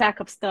a stack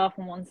of stuff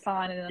on one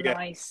side and a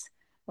nice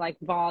like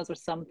vase or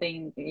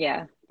something.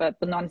 Yeah, but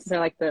not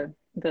necessarily like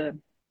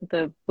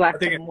the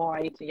black and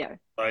white. Yeah,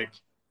 like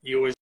you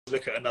always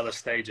look at another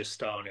stage's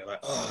style and you're like,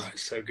 oh,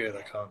 it's so good,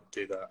 I can't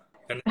do that.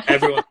 And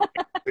everyone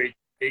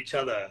each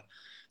other.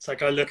 It's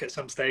like I look at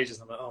some stages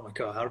and I'm like, oh my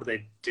god, how do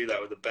they do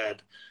that with a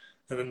bed?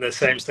 And then the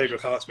same stage will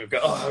come up to me and go,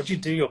 oh, how do you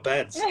do your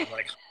beds? And I'm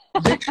like,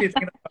 literally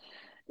thinking about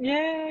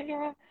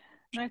yeah.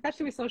 No,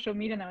 especially with social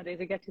media nowadays,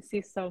 you get to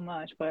see so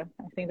much, but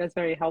I think that's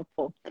very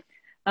helpful.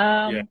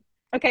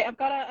 Okay, I've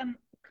got a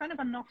kind of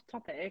an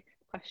off-topic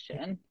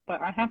question,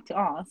 but I have to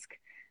ask,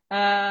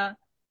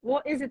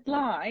 what is it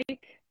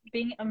like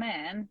being a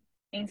man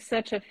in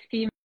such a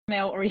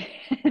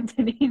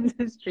female-oriented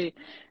industry?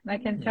 And I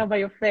can tell by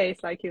your face,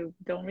 like you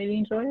don't really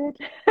enjoy it.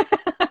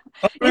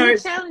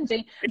 Is it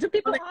challenging? Do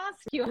people ask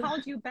you how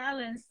do you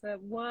balance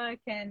work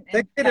and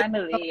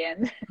family?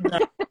 And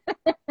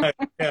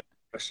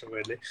question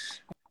weirdly.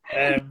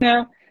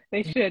 No,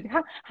 they should.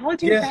 How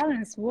do you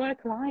balance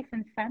work, life,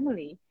 and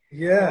family?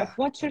 Yeah.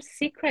 What's your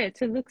secret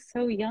to look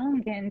so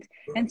young and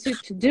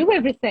to do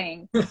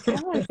everything?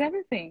 Tell us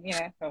everything.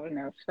 Yeah. Oh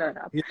no, shut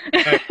up.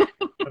 Yeah,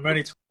 I'm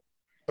only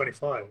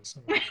 25.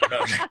 So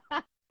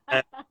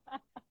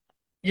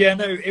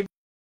no, it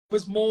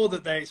was more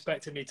that they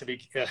expected me to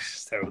be.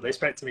 It's terrible. They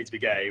expected me to be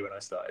gay when I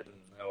started, and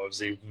I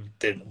obviously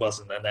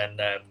wasn't. And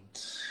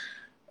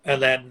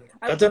then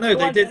I don't know.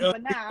 They did. Do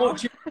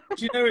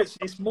you know?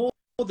 It's more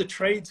the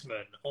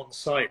tradesmen on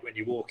site when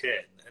you walk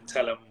in and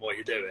tell them what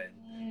you're doing.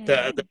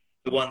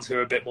 The ones who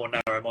are a bit more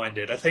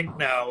narrow-minded. I think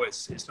now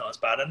it's not as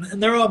bad,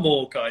 and there are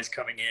more guys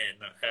coming in.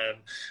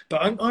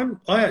 But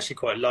I actually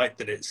quite like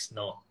that it's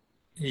not,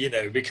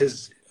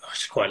 because I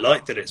actually quite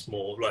like that it's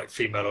more like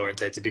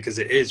female-orientated because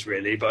it is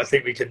really. But I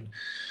think we can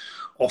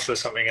offer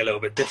something a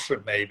little bit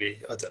different,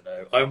 maybe. I don't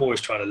know. I'm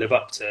always trying to live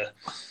up to,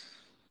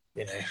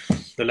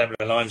 the lemon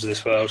and limes of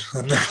this world.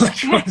 And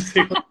trying to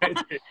see what they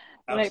do.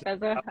 Like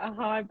there's a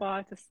high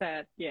bar to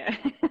set. Yeah.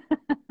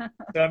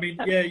 So,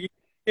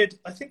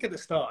 I think at the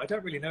start, I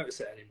don't really notice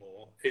it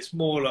anymore. It's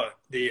more like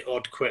the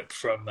odd quip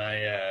from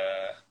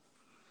a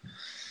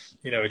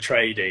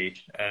tradie.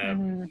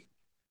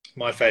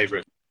 My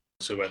favourite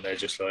are when they're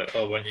just like,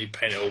 oh, why don't you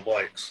paint it all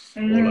white?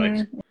 Or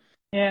like,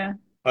 yeah,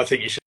 I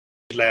think you should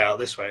lay out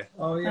this way.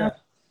 Oh, yeah.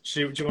 Do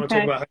you want to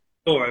talk about her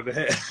door over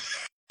here?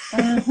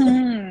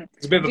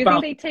 It's a bit of a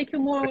balance.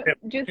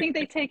 Do you think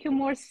they take you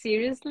more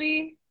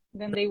seriously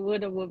than they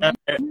would a woman?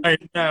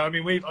 No,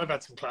 I've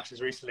had some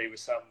clashes recently with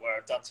some where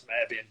I've done some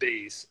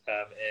Airbnbs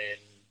in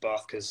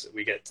Bath because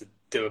we get to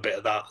do a bit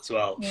of that as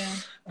well. Yeah.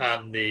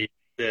 And the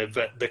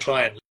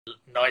client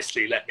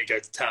nicely let me go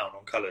to town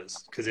on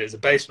colours because it was a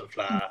basement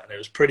flat and it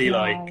was pretty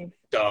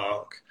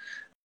dark.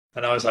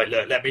 And I was like,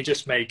 look, let me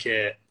just make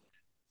it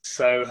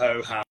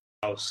Soho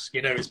house.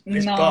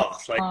 It's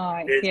Bath.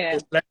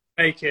 Let's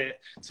make it.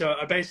 So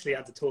I basically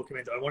had to talk him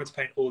into. I wanted to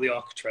paint all the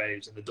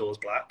architraves and the doors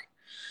black.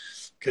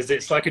 because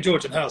it's like a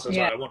Georgian house. I was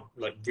Yeah. like, I want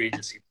like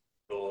Regency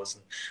doors,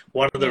 and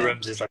one of the Yeah.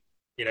 rooms is like,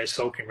 you know,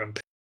 sulking room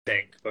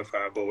pink by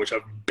Farrell, which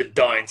I've been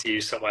dying to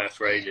use somewhere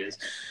for ages.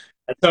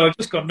 And so I've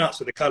just gone nuts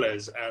with the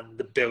colours, and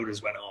the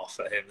builders went off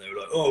at him. They were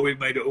like, "Oh, we've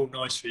made it all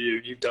nice for you,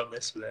 and you've done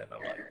this with it." And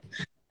I'm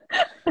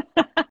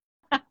like,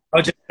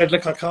 I just said,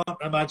 "Look, I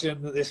can't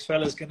imagine that this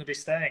fella's going to be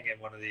staying in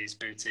one of these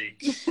boutique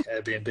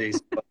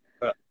Airbnbs, but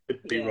I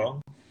could be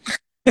wrong."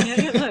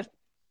 Yeah, look,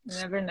 you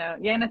never know.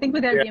 Yeah, and I think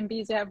with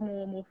Airbnbs, you have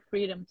more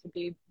freedom to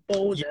be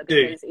bolder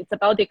because it's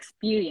about the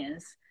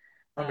experience.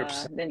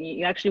 100%. Then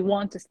you actually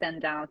want to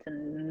stand out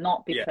and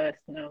not be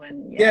personal.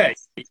 And you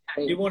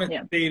want it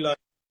to be like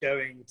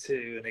going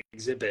to an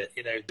exhibit,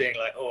 you know, being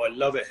like, "Oh, I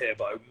love it here,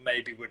 but I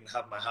maybe wouldn't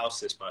have my house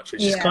this much,"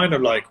 which is kind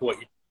of like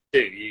what you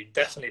do. You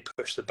definitely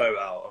push the boat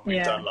out, and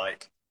we've done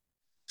like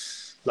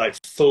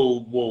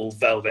full wall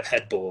velvet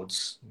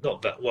headboards,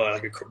 not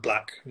like a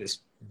black, it's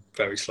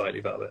very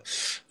slightly velvet,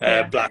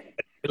 black,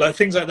 like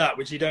things like that,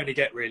 which you'd only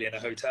get really in a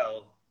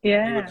hotel. You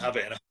wouldn't have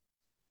it in a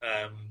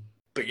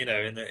but you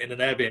know, in an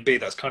Airbnb,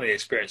 that's kind of the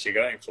experience you're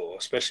going for,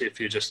 especially if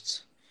you're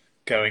just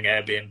going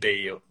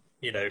Airbnb, or,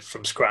 you know,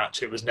 from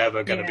scratch. It was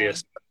never going to be a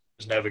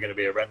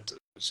rental.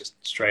 It was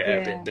just straight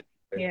Airbnb.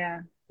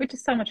 Yeah, which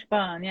is so much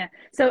fun. Yeah.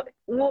 So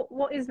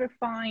what is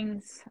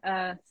Refine's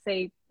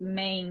say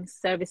main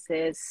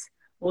services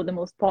or the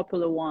most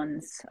popular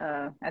ones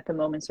at the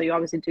moment? So you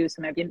obviously do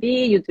some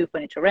Airbnb, you do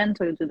furniture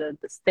rental, you do the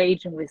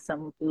staging with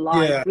some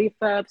live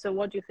refurb. So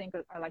what do you think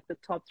are like the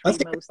top three I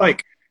think most? It's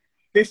like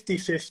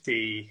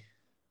 50-50.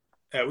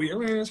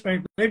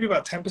 Maybe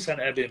about 10%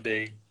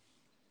 Airbnb,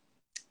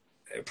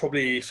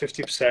 probably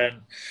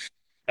 50%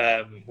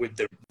 with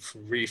the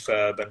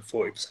refurb, and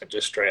 40%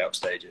 just straight up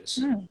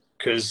stages.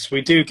 Because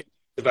we do get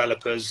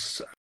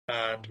developers,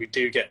 and we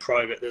do get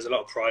private. There's a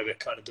lot of private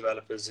kind of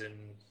developers in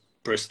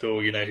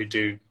Bristol, you know, who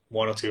do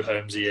 1 or 2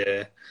 homes a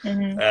year,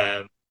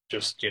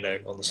 just, you know,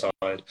 on the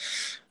side.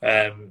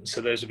 So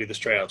those would be the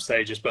straight up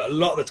stages. But a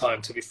lot of the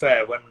time, to be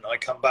fair, when I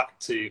come back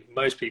to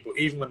most people,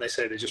 even when they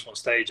say they just want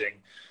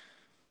staging,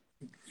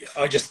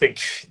 I just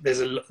think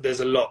there's a lot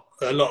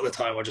of the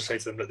time I'll just say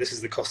to them that this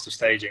is the cost of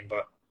staging,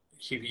 but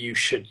you've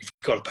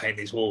got to paint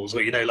these walls,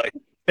 or, you know, like,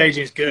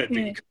 staging is good,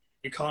 but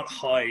you can't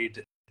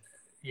hide,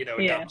 you know,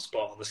 a damp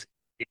spot on the ceiling.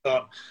 You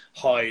can't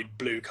hide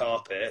blue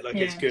carpet. Like,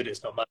 it's good,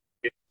 it's not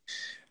magic.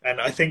 And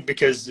I think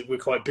because we're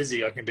quite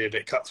busy, I can be a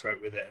bit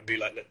cutthroat with it and be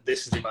like, look,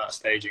 this is the amount of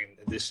staging,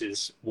 this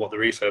is what the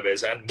refurb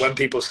is. And when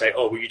people say,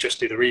 "Oh, will you just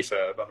do the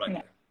refurb?" I'm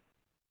like,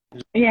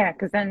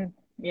 because then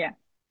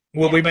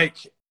we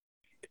make,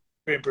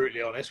 being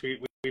brutally honest, we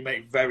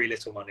make very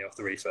little money off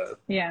the refurb.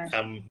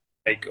 And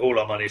make all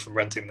our money from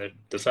renting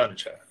the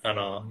furniture and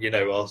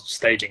our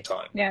staging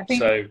time. I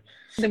think so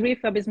the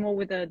refurb is more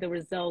with the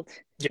result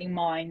in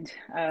mind,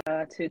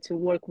 to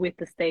work with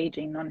the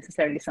staging, not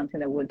necessarily something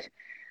that would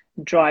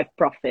drive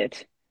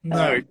profit.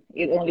 No,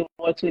 it only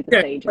works with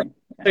the staging.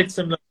 It's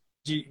similar.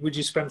 Would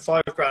you spend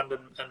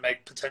 £5,000 and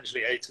make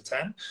potentially 8 to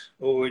 10,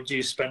 or would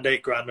you spend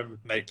 £8,000 and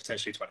make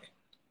potentially 20?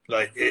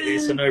 Like,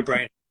 it's a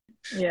no-brainer.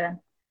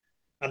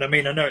 And I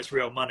mean, I know it's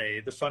real money.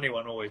 The funny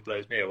one always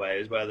blows me away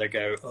is where they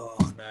go, "Oh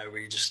no,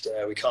 we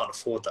can't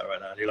afford that right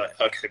now." And you're like,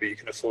 "Okay, but you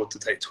can afford to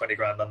take 20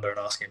 grand under an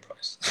asking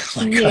price."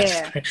 But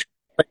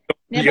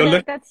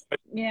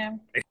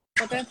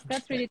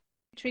that's really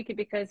tricky,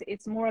 because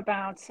it's more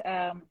about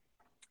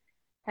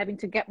having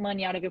to get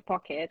money out of your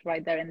pocket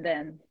right there and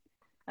then.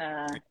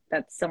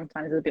 That's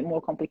sometimes a bit more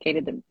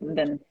complicated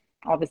than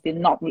obviously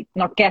not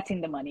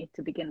getting the money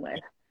to begin with.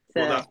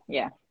 So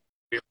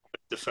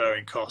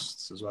deferring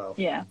costs as well.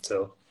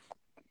 Until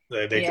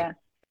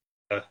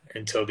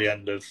until the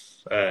end of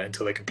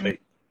until they complete,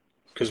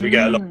 because we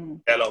get a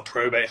lot of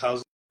probate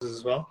houses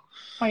as well.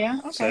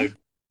 So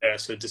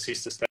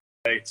deceased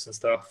estates and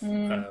stuff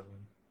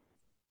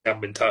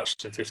haven't been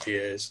touched in 50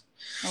 years.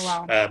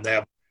 They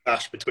have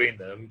cash between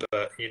them,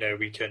 but you know,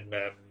 we can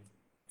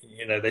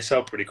you know, they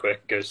sell pretty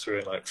quick. It goes through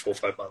in like 4 or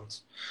 5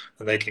 months,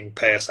 and they can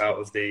pay us out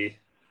of the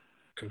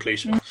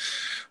completion,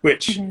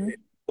 which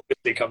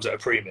obviously comes at a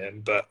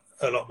premium, but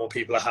a lot more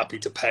people are happy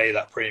to pay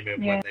that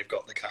premium when they've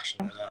got the cash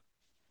in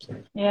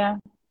their hand.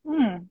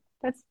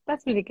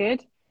 That's really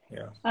good.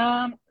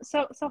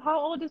 So how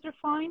old is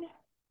Refine now?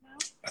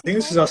 I think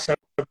this is our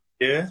 7th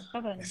year.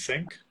 I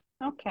think.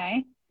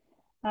 Okay.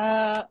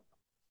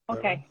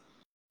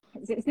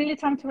 It's nearly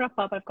time to wrap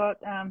up. I've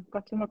got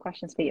 2 more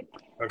questions for you.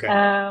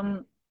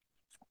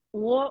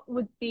 What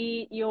would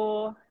be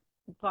your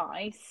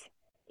advice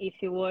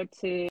if you were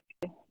to,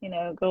 you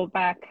know, go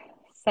back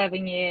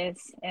 7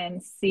 years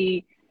and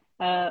see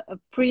a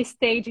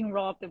pre-staging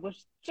Rob that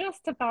was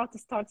just about to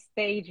start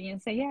staging and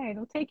say,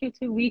 it'll take you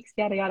 2 weeks,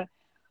 yada yada?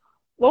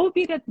 What would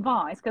be the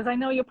advice? Because I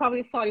know you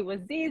probably thought it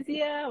was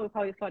easier, you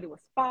probably thought it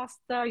was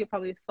faster, you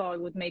probably thought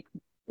it would make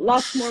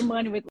lots more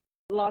money with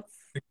lots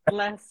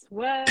less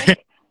work.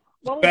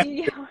 What would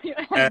be your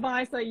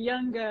advice to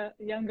younger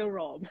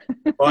Rob?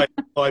 Buy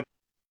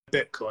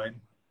Bitcoin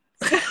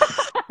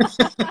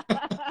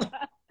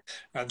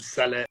and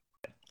sell it.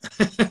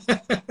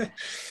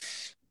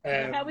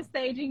 Have a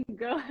staging,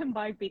 go and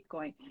buy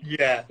Bitcoin.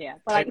 Yeah. Yeah.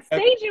 But like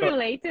staging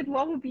related,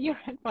 what would be your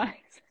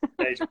advice?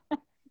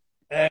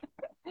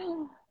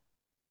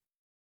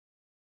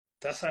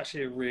 That's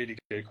actually a really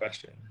good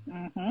question.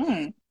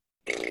 Mm-hmm.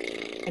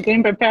 I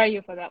didn't prepare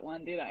you for that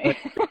one, did I?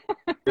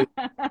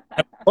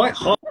 Quite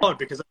hard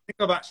because I think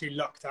I've actually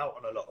lucked out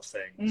on a lot of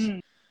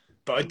things.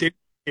 But I do.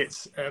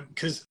 It's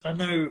because I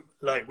know,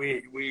 like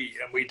we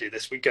do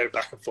this. We go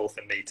back and forth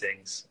in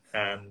meetings,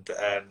 and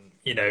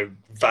you know,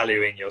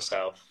 valuing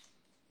yourself.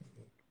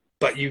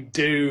 But you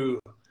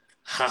do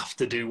have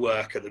to do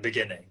work at the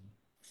beginning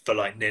for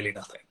like nearly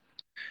nothing,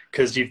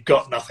 because you've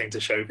got nothing to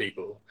show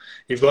people.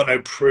 You've got no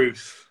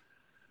proof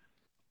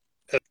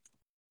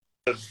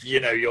of you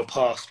know your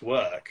past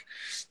work,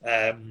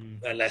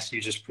 unless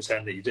you just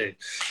pretend that you do.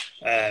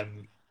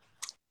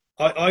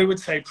 I would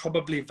say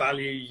probably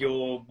value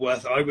your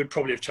worth. I would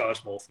probably have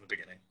charged more from the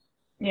beginning.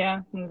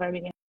 Yeah, from the very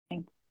beginning.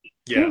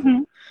 Yeah,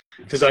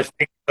 because I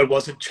think I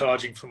wasn't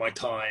charging for my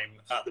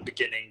time at the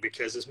beginning,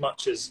 because as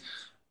much as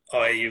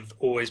I've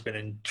always been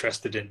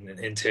interested in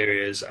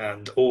interiors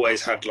and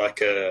always had like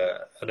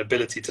an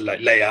ability to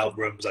like lay out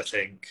rooms, I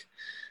think,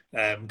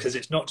 because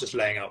it's not just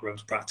laying out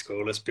rooms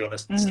practical. Let's be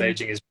honest,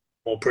 staging is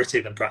more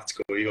pretty than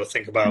practical. You got to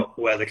think about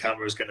where the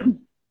camera is going to,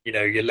 you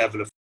know, your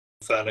level of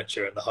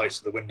furniture and the heights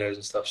of the windows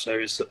and stuff. So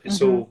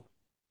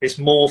it's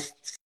more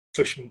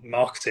for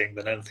marketing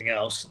than anything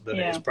else than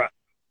it is practical.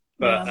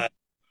 But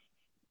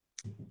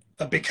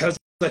because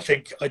I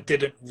think I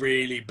didn't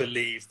really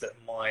believe that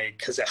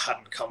because it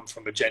hadn't come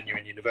from a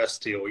genuine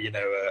university or, you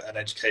know, an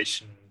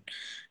education,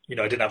 you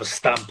know, I didn't have a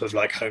stamp of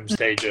like home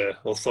stager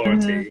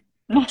authority.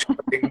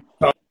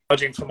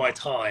 Charging for my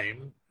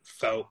time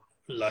felt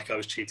like I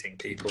was cheating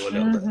people a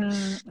little bit.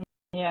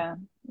 Yeah.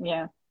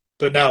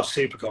 But now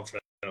super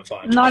confident and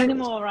fine. Not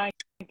anymore, right?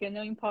 Like,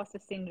 no imposter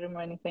syndrome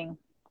or anything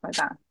like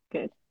that.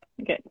 Good.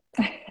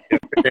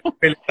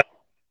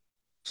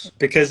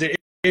 Because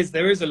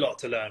there is a lot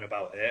to learn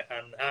about it,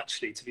 and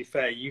actually, to be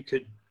fair, you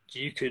could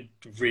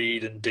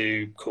read and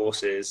do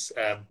courses,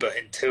 but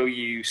until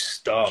you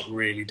start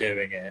really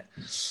doing it,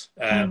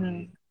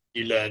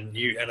 you learn.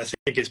 And I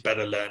think it's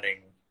better learning.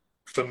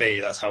 For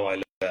me, that's how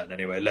I learn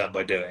anyway. Learn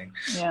by doing.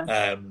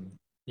 Yeah.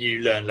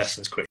 You learn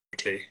lessons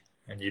quickly,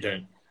 and you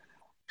don't.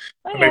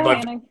 Oh,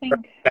 I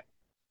think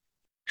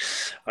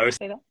I was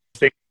thinking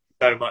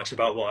so much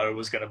about what I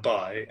was going to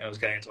buy. I was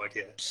going into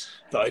IKEA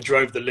that I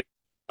drove the loop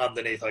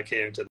underneath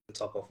IKEA into the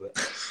top of it.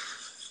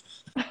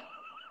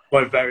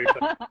 My very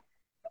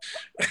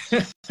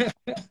first.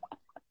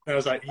 I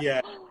was like,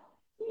 yeah,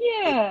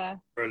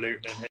 for a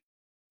Luton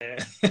in here.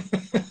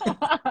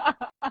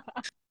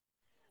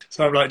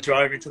 So I'm like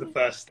driving to the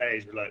first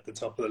stage with like the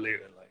top of the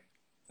Luton, like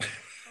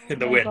in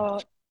the wind.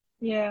 God.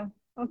 Yeah.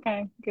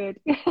 Okay. Good.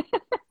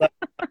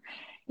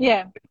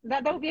 Yeah,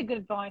 that would be a good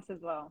advice as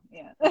well.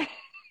 Yeah.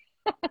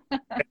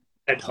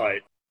 Head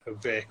height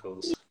of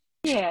vehicles.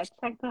 Yeah,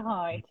 check the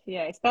height.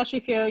 Yeah, especially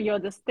if you're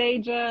the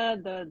stager,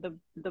 the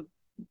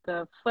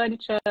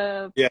furniture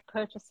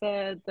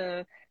purchaser,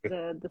 the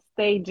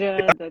stager,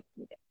 the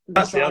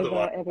that's driver, the other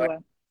one.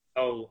 everywhere.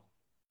 Oh,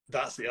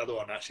 that's the other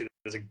one. Actually,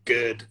 there's a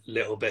good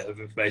little bit of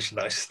information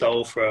that I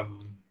stole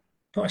from.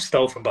 Not I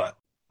stole from, but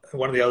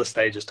one of the other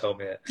stagers told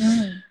me it.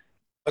 I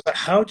was like,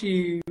 "How do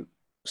you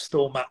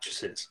store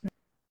mattresses?"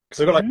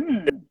 Because I got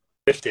like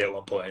 50 at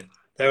one point.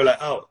 They were like,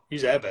 "Oh,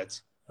 use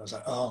airbeds." I was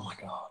like, "Oh my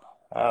god,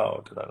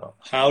 how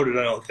did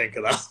I not think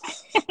of that?"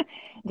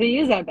 Do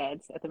you use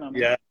airbeds at the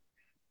moment?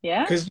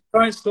 Yeah. Because you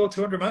try and store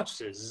 200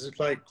 mattresses. It's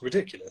like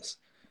ridiculous.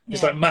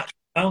 It's like mattress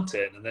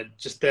mountain, and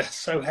they're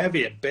so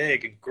heavy and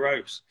big and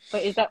gross.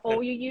 But is that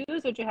all you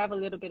use, or do you have a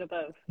little bit of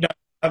both? No,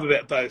 I have a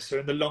bit of both. So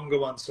in the longer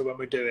ones, so when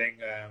we're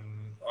doing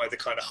either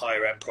kind of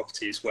higher end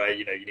properties where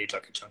you need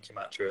like a chunky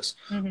mattress,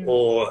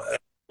 or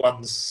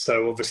ones,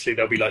 so obviously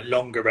there'll be like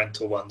longer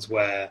rental ones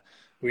where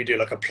we do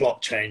like a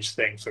plot change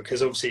thing,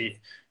 because obviously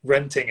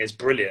renting is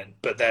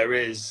brilliant, but there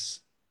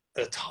is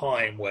a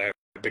time where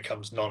it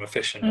becomes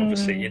non-efficient.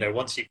 Obviously,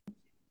 once you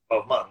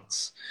 12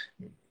 months,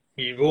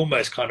 you've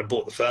almost kind of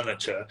bought the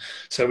furniture.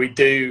 So we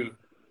do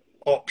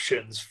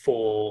options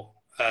for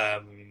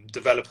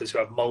developers who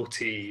have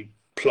multi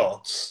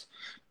plots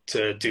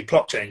to do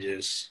plot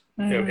changes,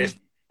 if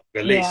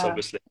a lease,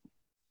 obviously,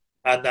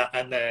 and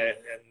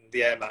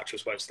the air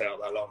mattress won't stay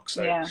out that long.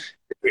 So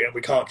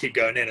we can't keep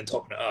going in and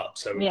topping it up.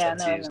 So at the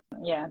end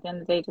of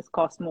the day, it just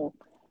costs more.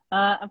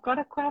 I've got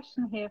a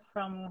question here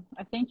from,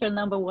 I think, your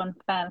number one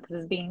fan, because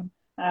it's been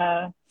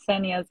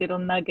sending us little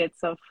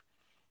nuggets of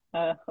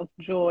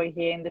joy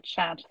here in the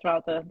chat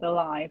throughout the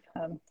live.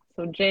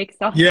 So Jake's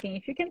asking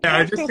if you can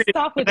take your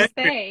stuff with the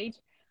stage,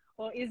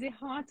 or is it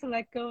hard to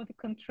let go of the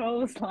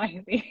controls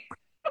slightly?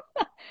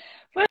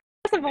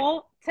 First of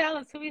all, tell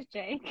us, who is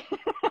Jake?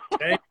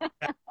 Jake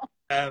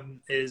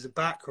is a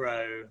back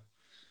row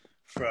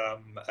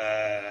from,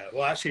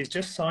 well, actually, he's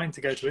just signed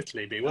to go to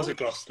Italy, but he was at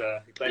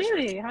Gloucester. He plays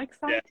really? How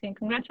exciting.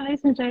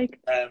 Congratulations, Jake.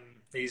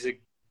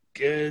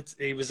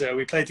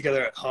 We played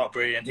together at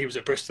Hartbury, and he was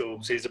at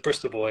Bristol, so he's a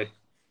Bristol boy.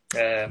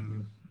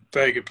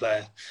 very good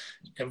player.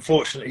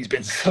 Unfortunately, he's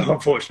been so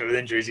unfortunate with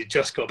injuries. He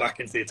just got back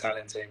into the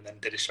Italian team, then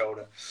did his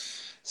shoulder.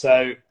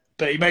 So,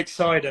 but he makes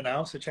cider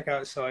now, so check out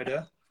his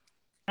cider.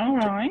 All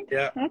right.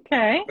 Yeah.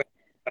 Okay.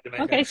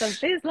 Okay, so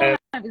this live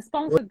is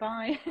sponsored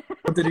by.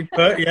 What did he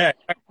put? Yeah.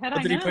 Had What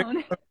I did he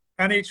known. put?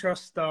 Can he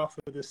trust staff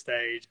for the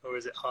stage, or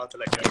is it hard to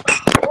let go?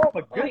 Oh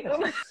my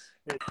goodness!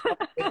 It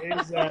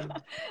is.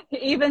 He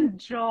even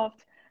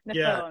dropped the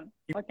Yeah. phone.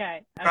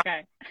 Okay.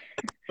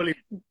 Fully-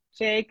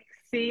 Jake,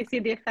 see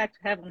the effect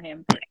you have on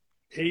him.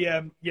 He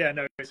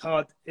no, it's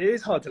hard. It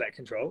is hard to let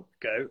control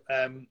go.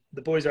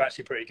 The boys are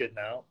actually pretty good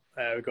now.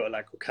 We've got a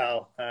lad called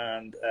Cal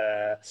and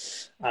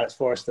Alex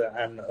Forrester,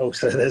 and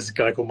also there's a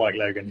guy called Mike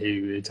Logan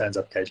who turns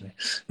up occasionally.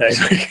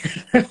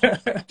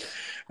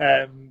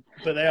 No,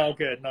 but they are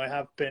good, and I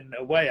have been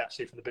away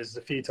actually from the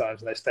business a few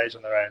times, and they've staged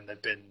on their own.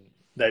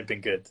 They've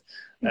been good.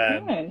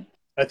 Okay.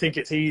 I think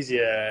it's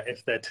easier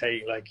if they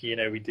take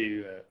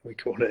we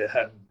call it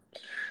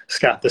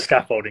the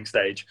scaffolding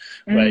stage,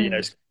 where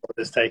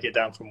scaffolders take it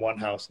down from one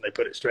house and they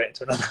put it straight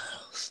into another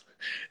house.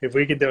 If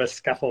we can do a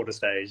scaffolder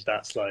stage,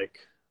 that's like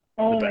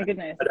my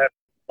goodness. I don't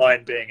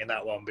mind being in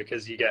that one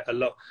because you get a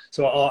lot.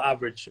 So our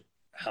average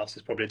house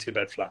is probably a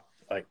 2-bed flat.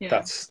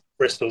 That's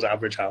Bristol's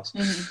average house.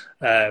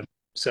 Mm-hmm.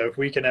 So if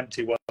we can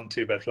empty one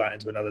 2-bed flat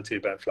into another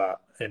 2-bed flat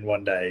in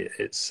one day,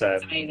 it's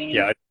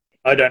amazing.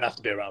 I don't have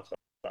to be around for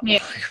that.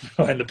 Yeah.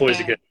 And the boys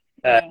are good.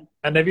 And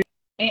they've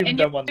even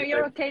done one.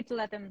 You're okay to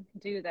let them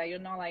do that. You're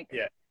not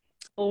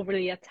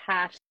overly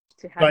attached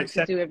to having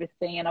to do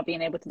everything and not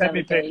being able to send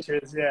me delegate.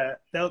 pictures. Yeah,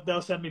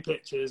 they'll send me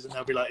pictures and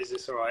they'll be like, "Is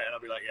this all right?" And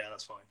I'll be like, "Yeah,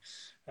 that's fine."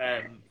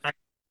 And to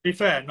be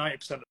fair,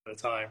 90% of the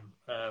time,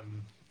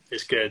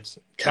 it's good.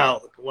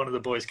 Cal, one of the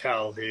boys,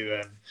 Cal, who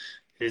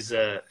his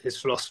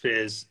philosophy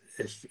is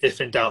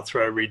if in doubt,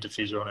 throw a reed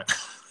diffuser on it.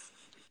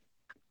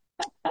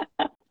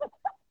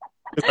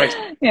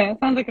 Yeah,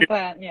 sounds like a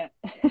plan. Yeah.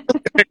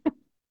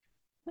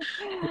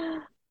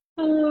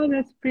 Oh,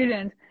 that's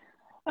brilliant.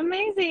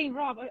 Amazing,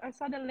 Rob. I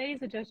saw that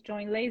Laser just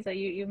joined. Laser,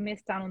 you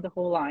missed out on the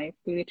whole live.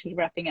 We're literally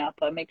wrapping up.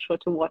 Make sure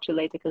to watch it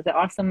later because there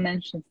are some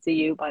mentions to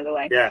you, by the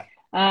way. Yeah.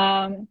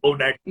 All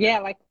next. Yeah,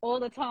 like all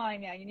the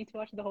time. Yeah, you need to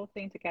watch the whole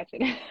thing to catch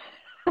it.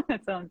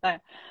 That's all I'm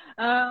saying.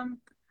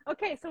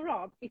 Okay, so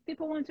Rob, if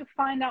people want to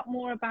find out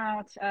more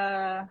about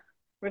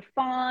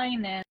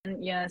Refine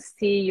and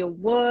see your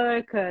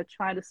work,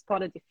 try to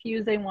spot a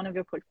diffuser in one of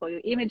your portfolio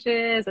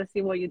images, or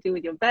see what you do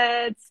with your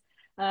beds,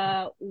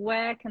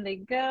 where can they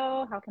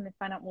go? How can they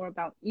find out more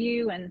about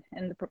you and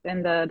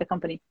the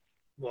company?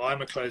 Well,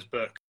 I'm a closed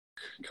book.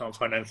 Can't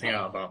find anything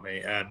out about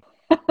me.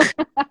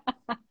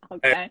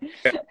 Okay.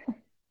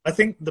 I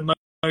think the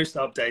most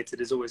updated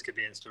is always going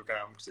to be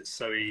Instagram because it's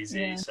so easy.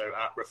 Yeah. So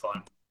at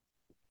Refine.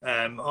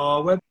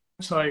 Our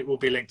website will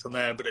be linked on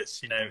there, but it's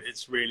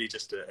it's really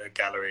just a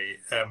gallery.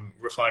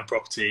 Refine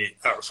Property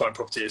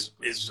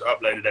is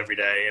uploaded every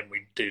day, and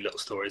we do little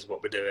stories of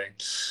what we're doing.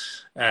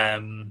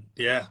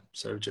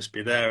 So just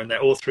be there, and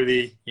they're all through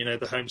the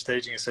the Home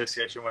Staging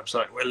Association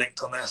website. We're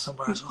linked on there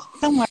somewhere as well.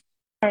 Somewhere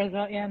as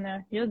well, yeah.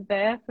 No, you're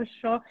there for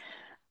sure.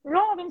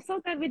 Rob, I'm so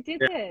glad we did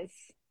this.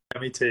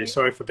 Yeah, me too.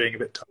 Sorry for being a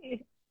bit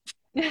tired.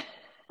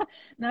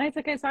 No, it's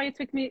okay. Sorry it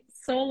took me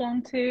so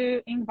long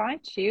to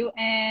invite you.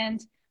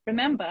 And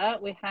remember,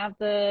 we have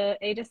the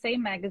HSA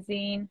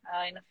magazine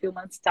in a few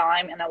months'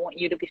 time, and I want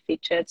you to be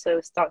featured. So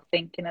start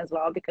thinking as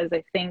well, because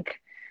I think,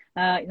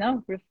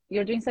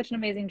 you're doing such an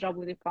amazing job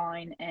with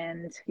Refine,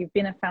 and you've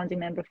been a founding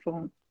member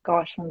from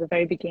the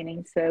very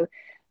beginning. So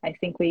I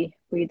think we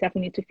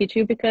definitely need to feature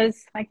you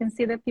because I can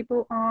see that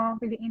people are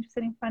really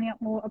interested in finding out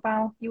more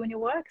about you and your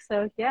work.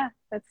 So yeah,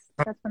 that's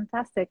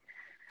fantastic.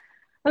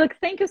 Well, look,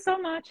 thank you so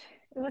much.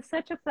 It was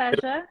such a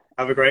pleasure.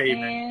 Have a great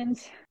evening.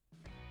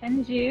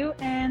 And you.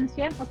 And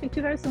yeah, I'll speak to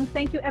you very soon.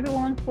 Thank you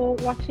everyone for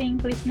watching,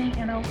 listening,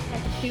 and I'll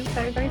catch you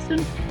very, very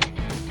soon.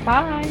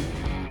 Bye.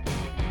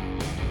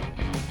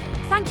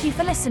 Thank you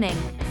for listening.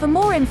 For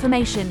more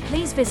information,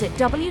 please visit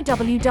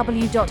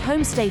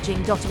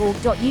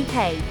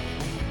www.homestaging.org.uk.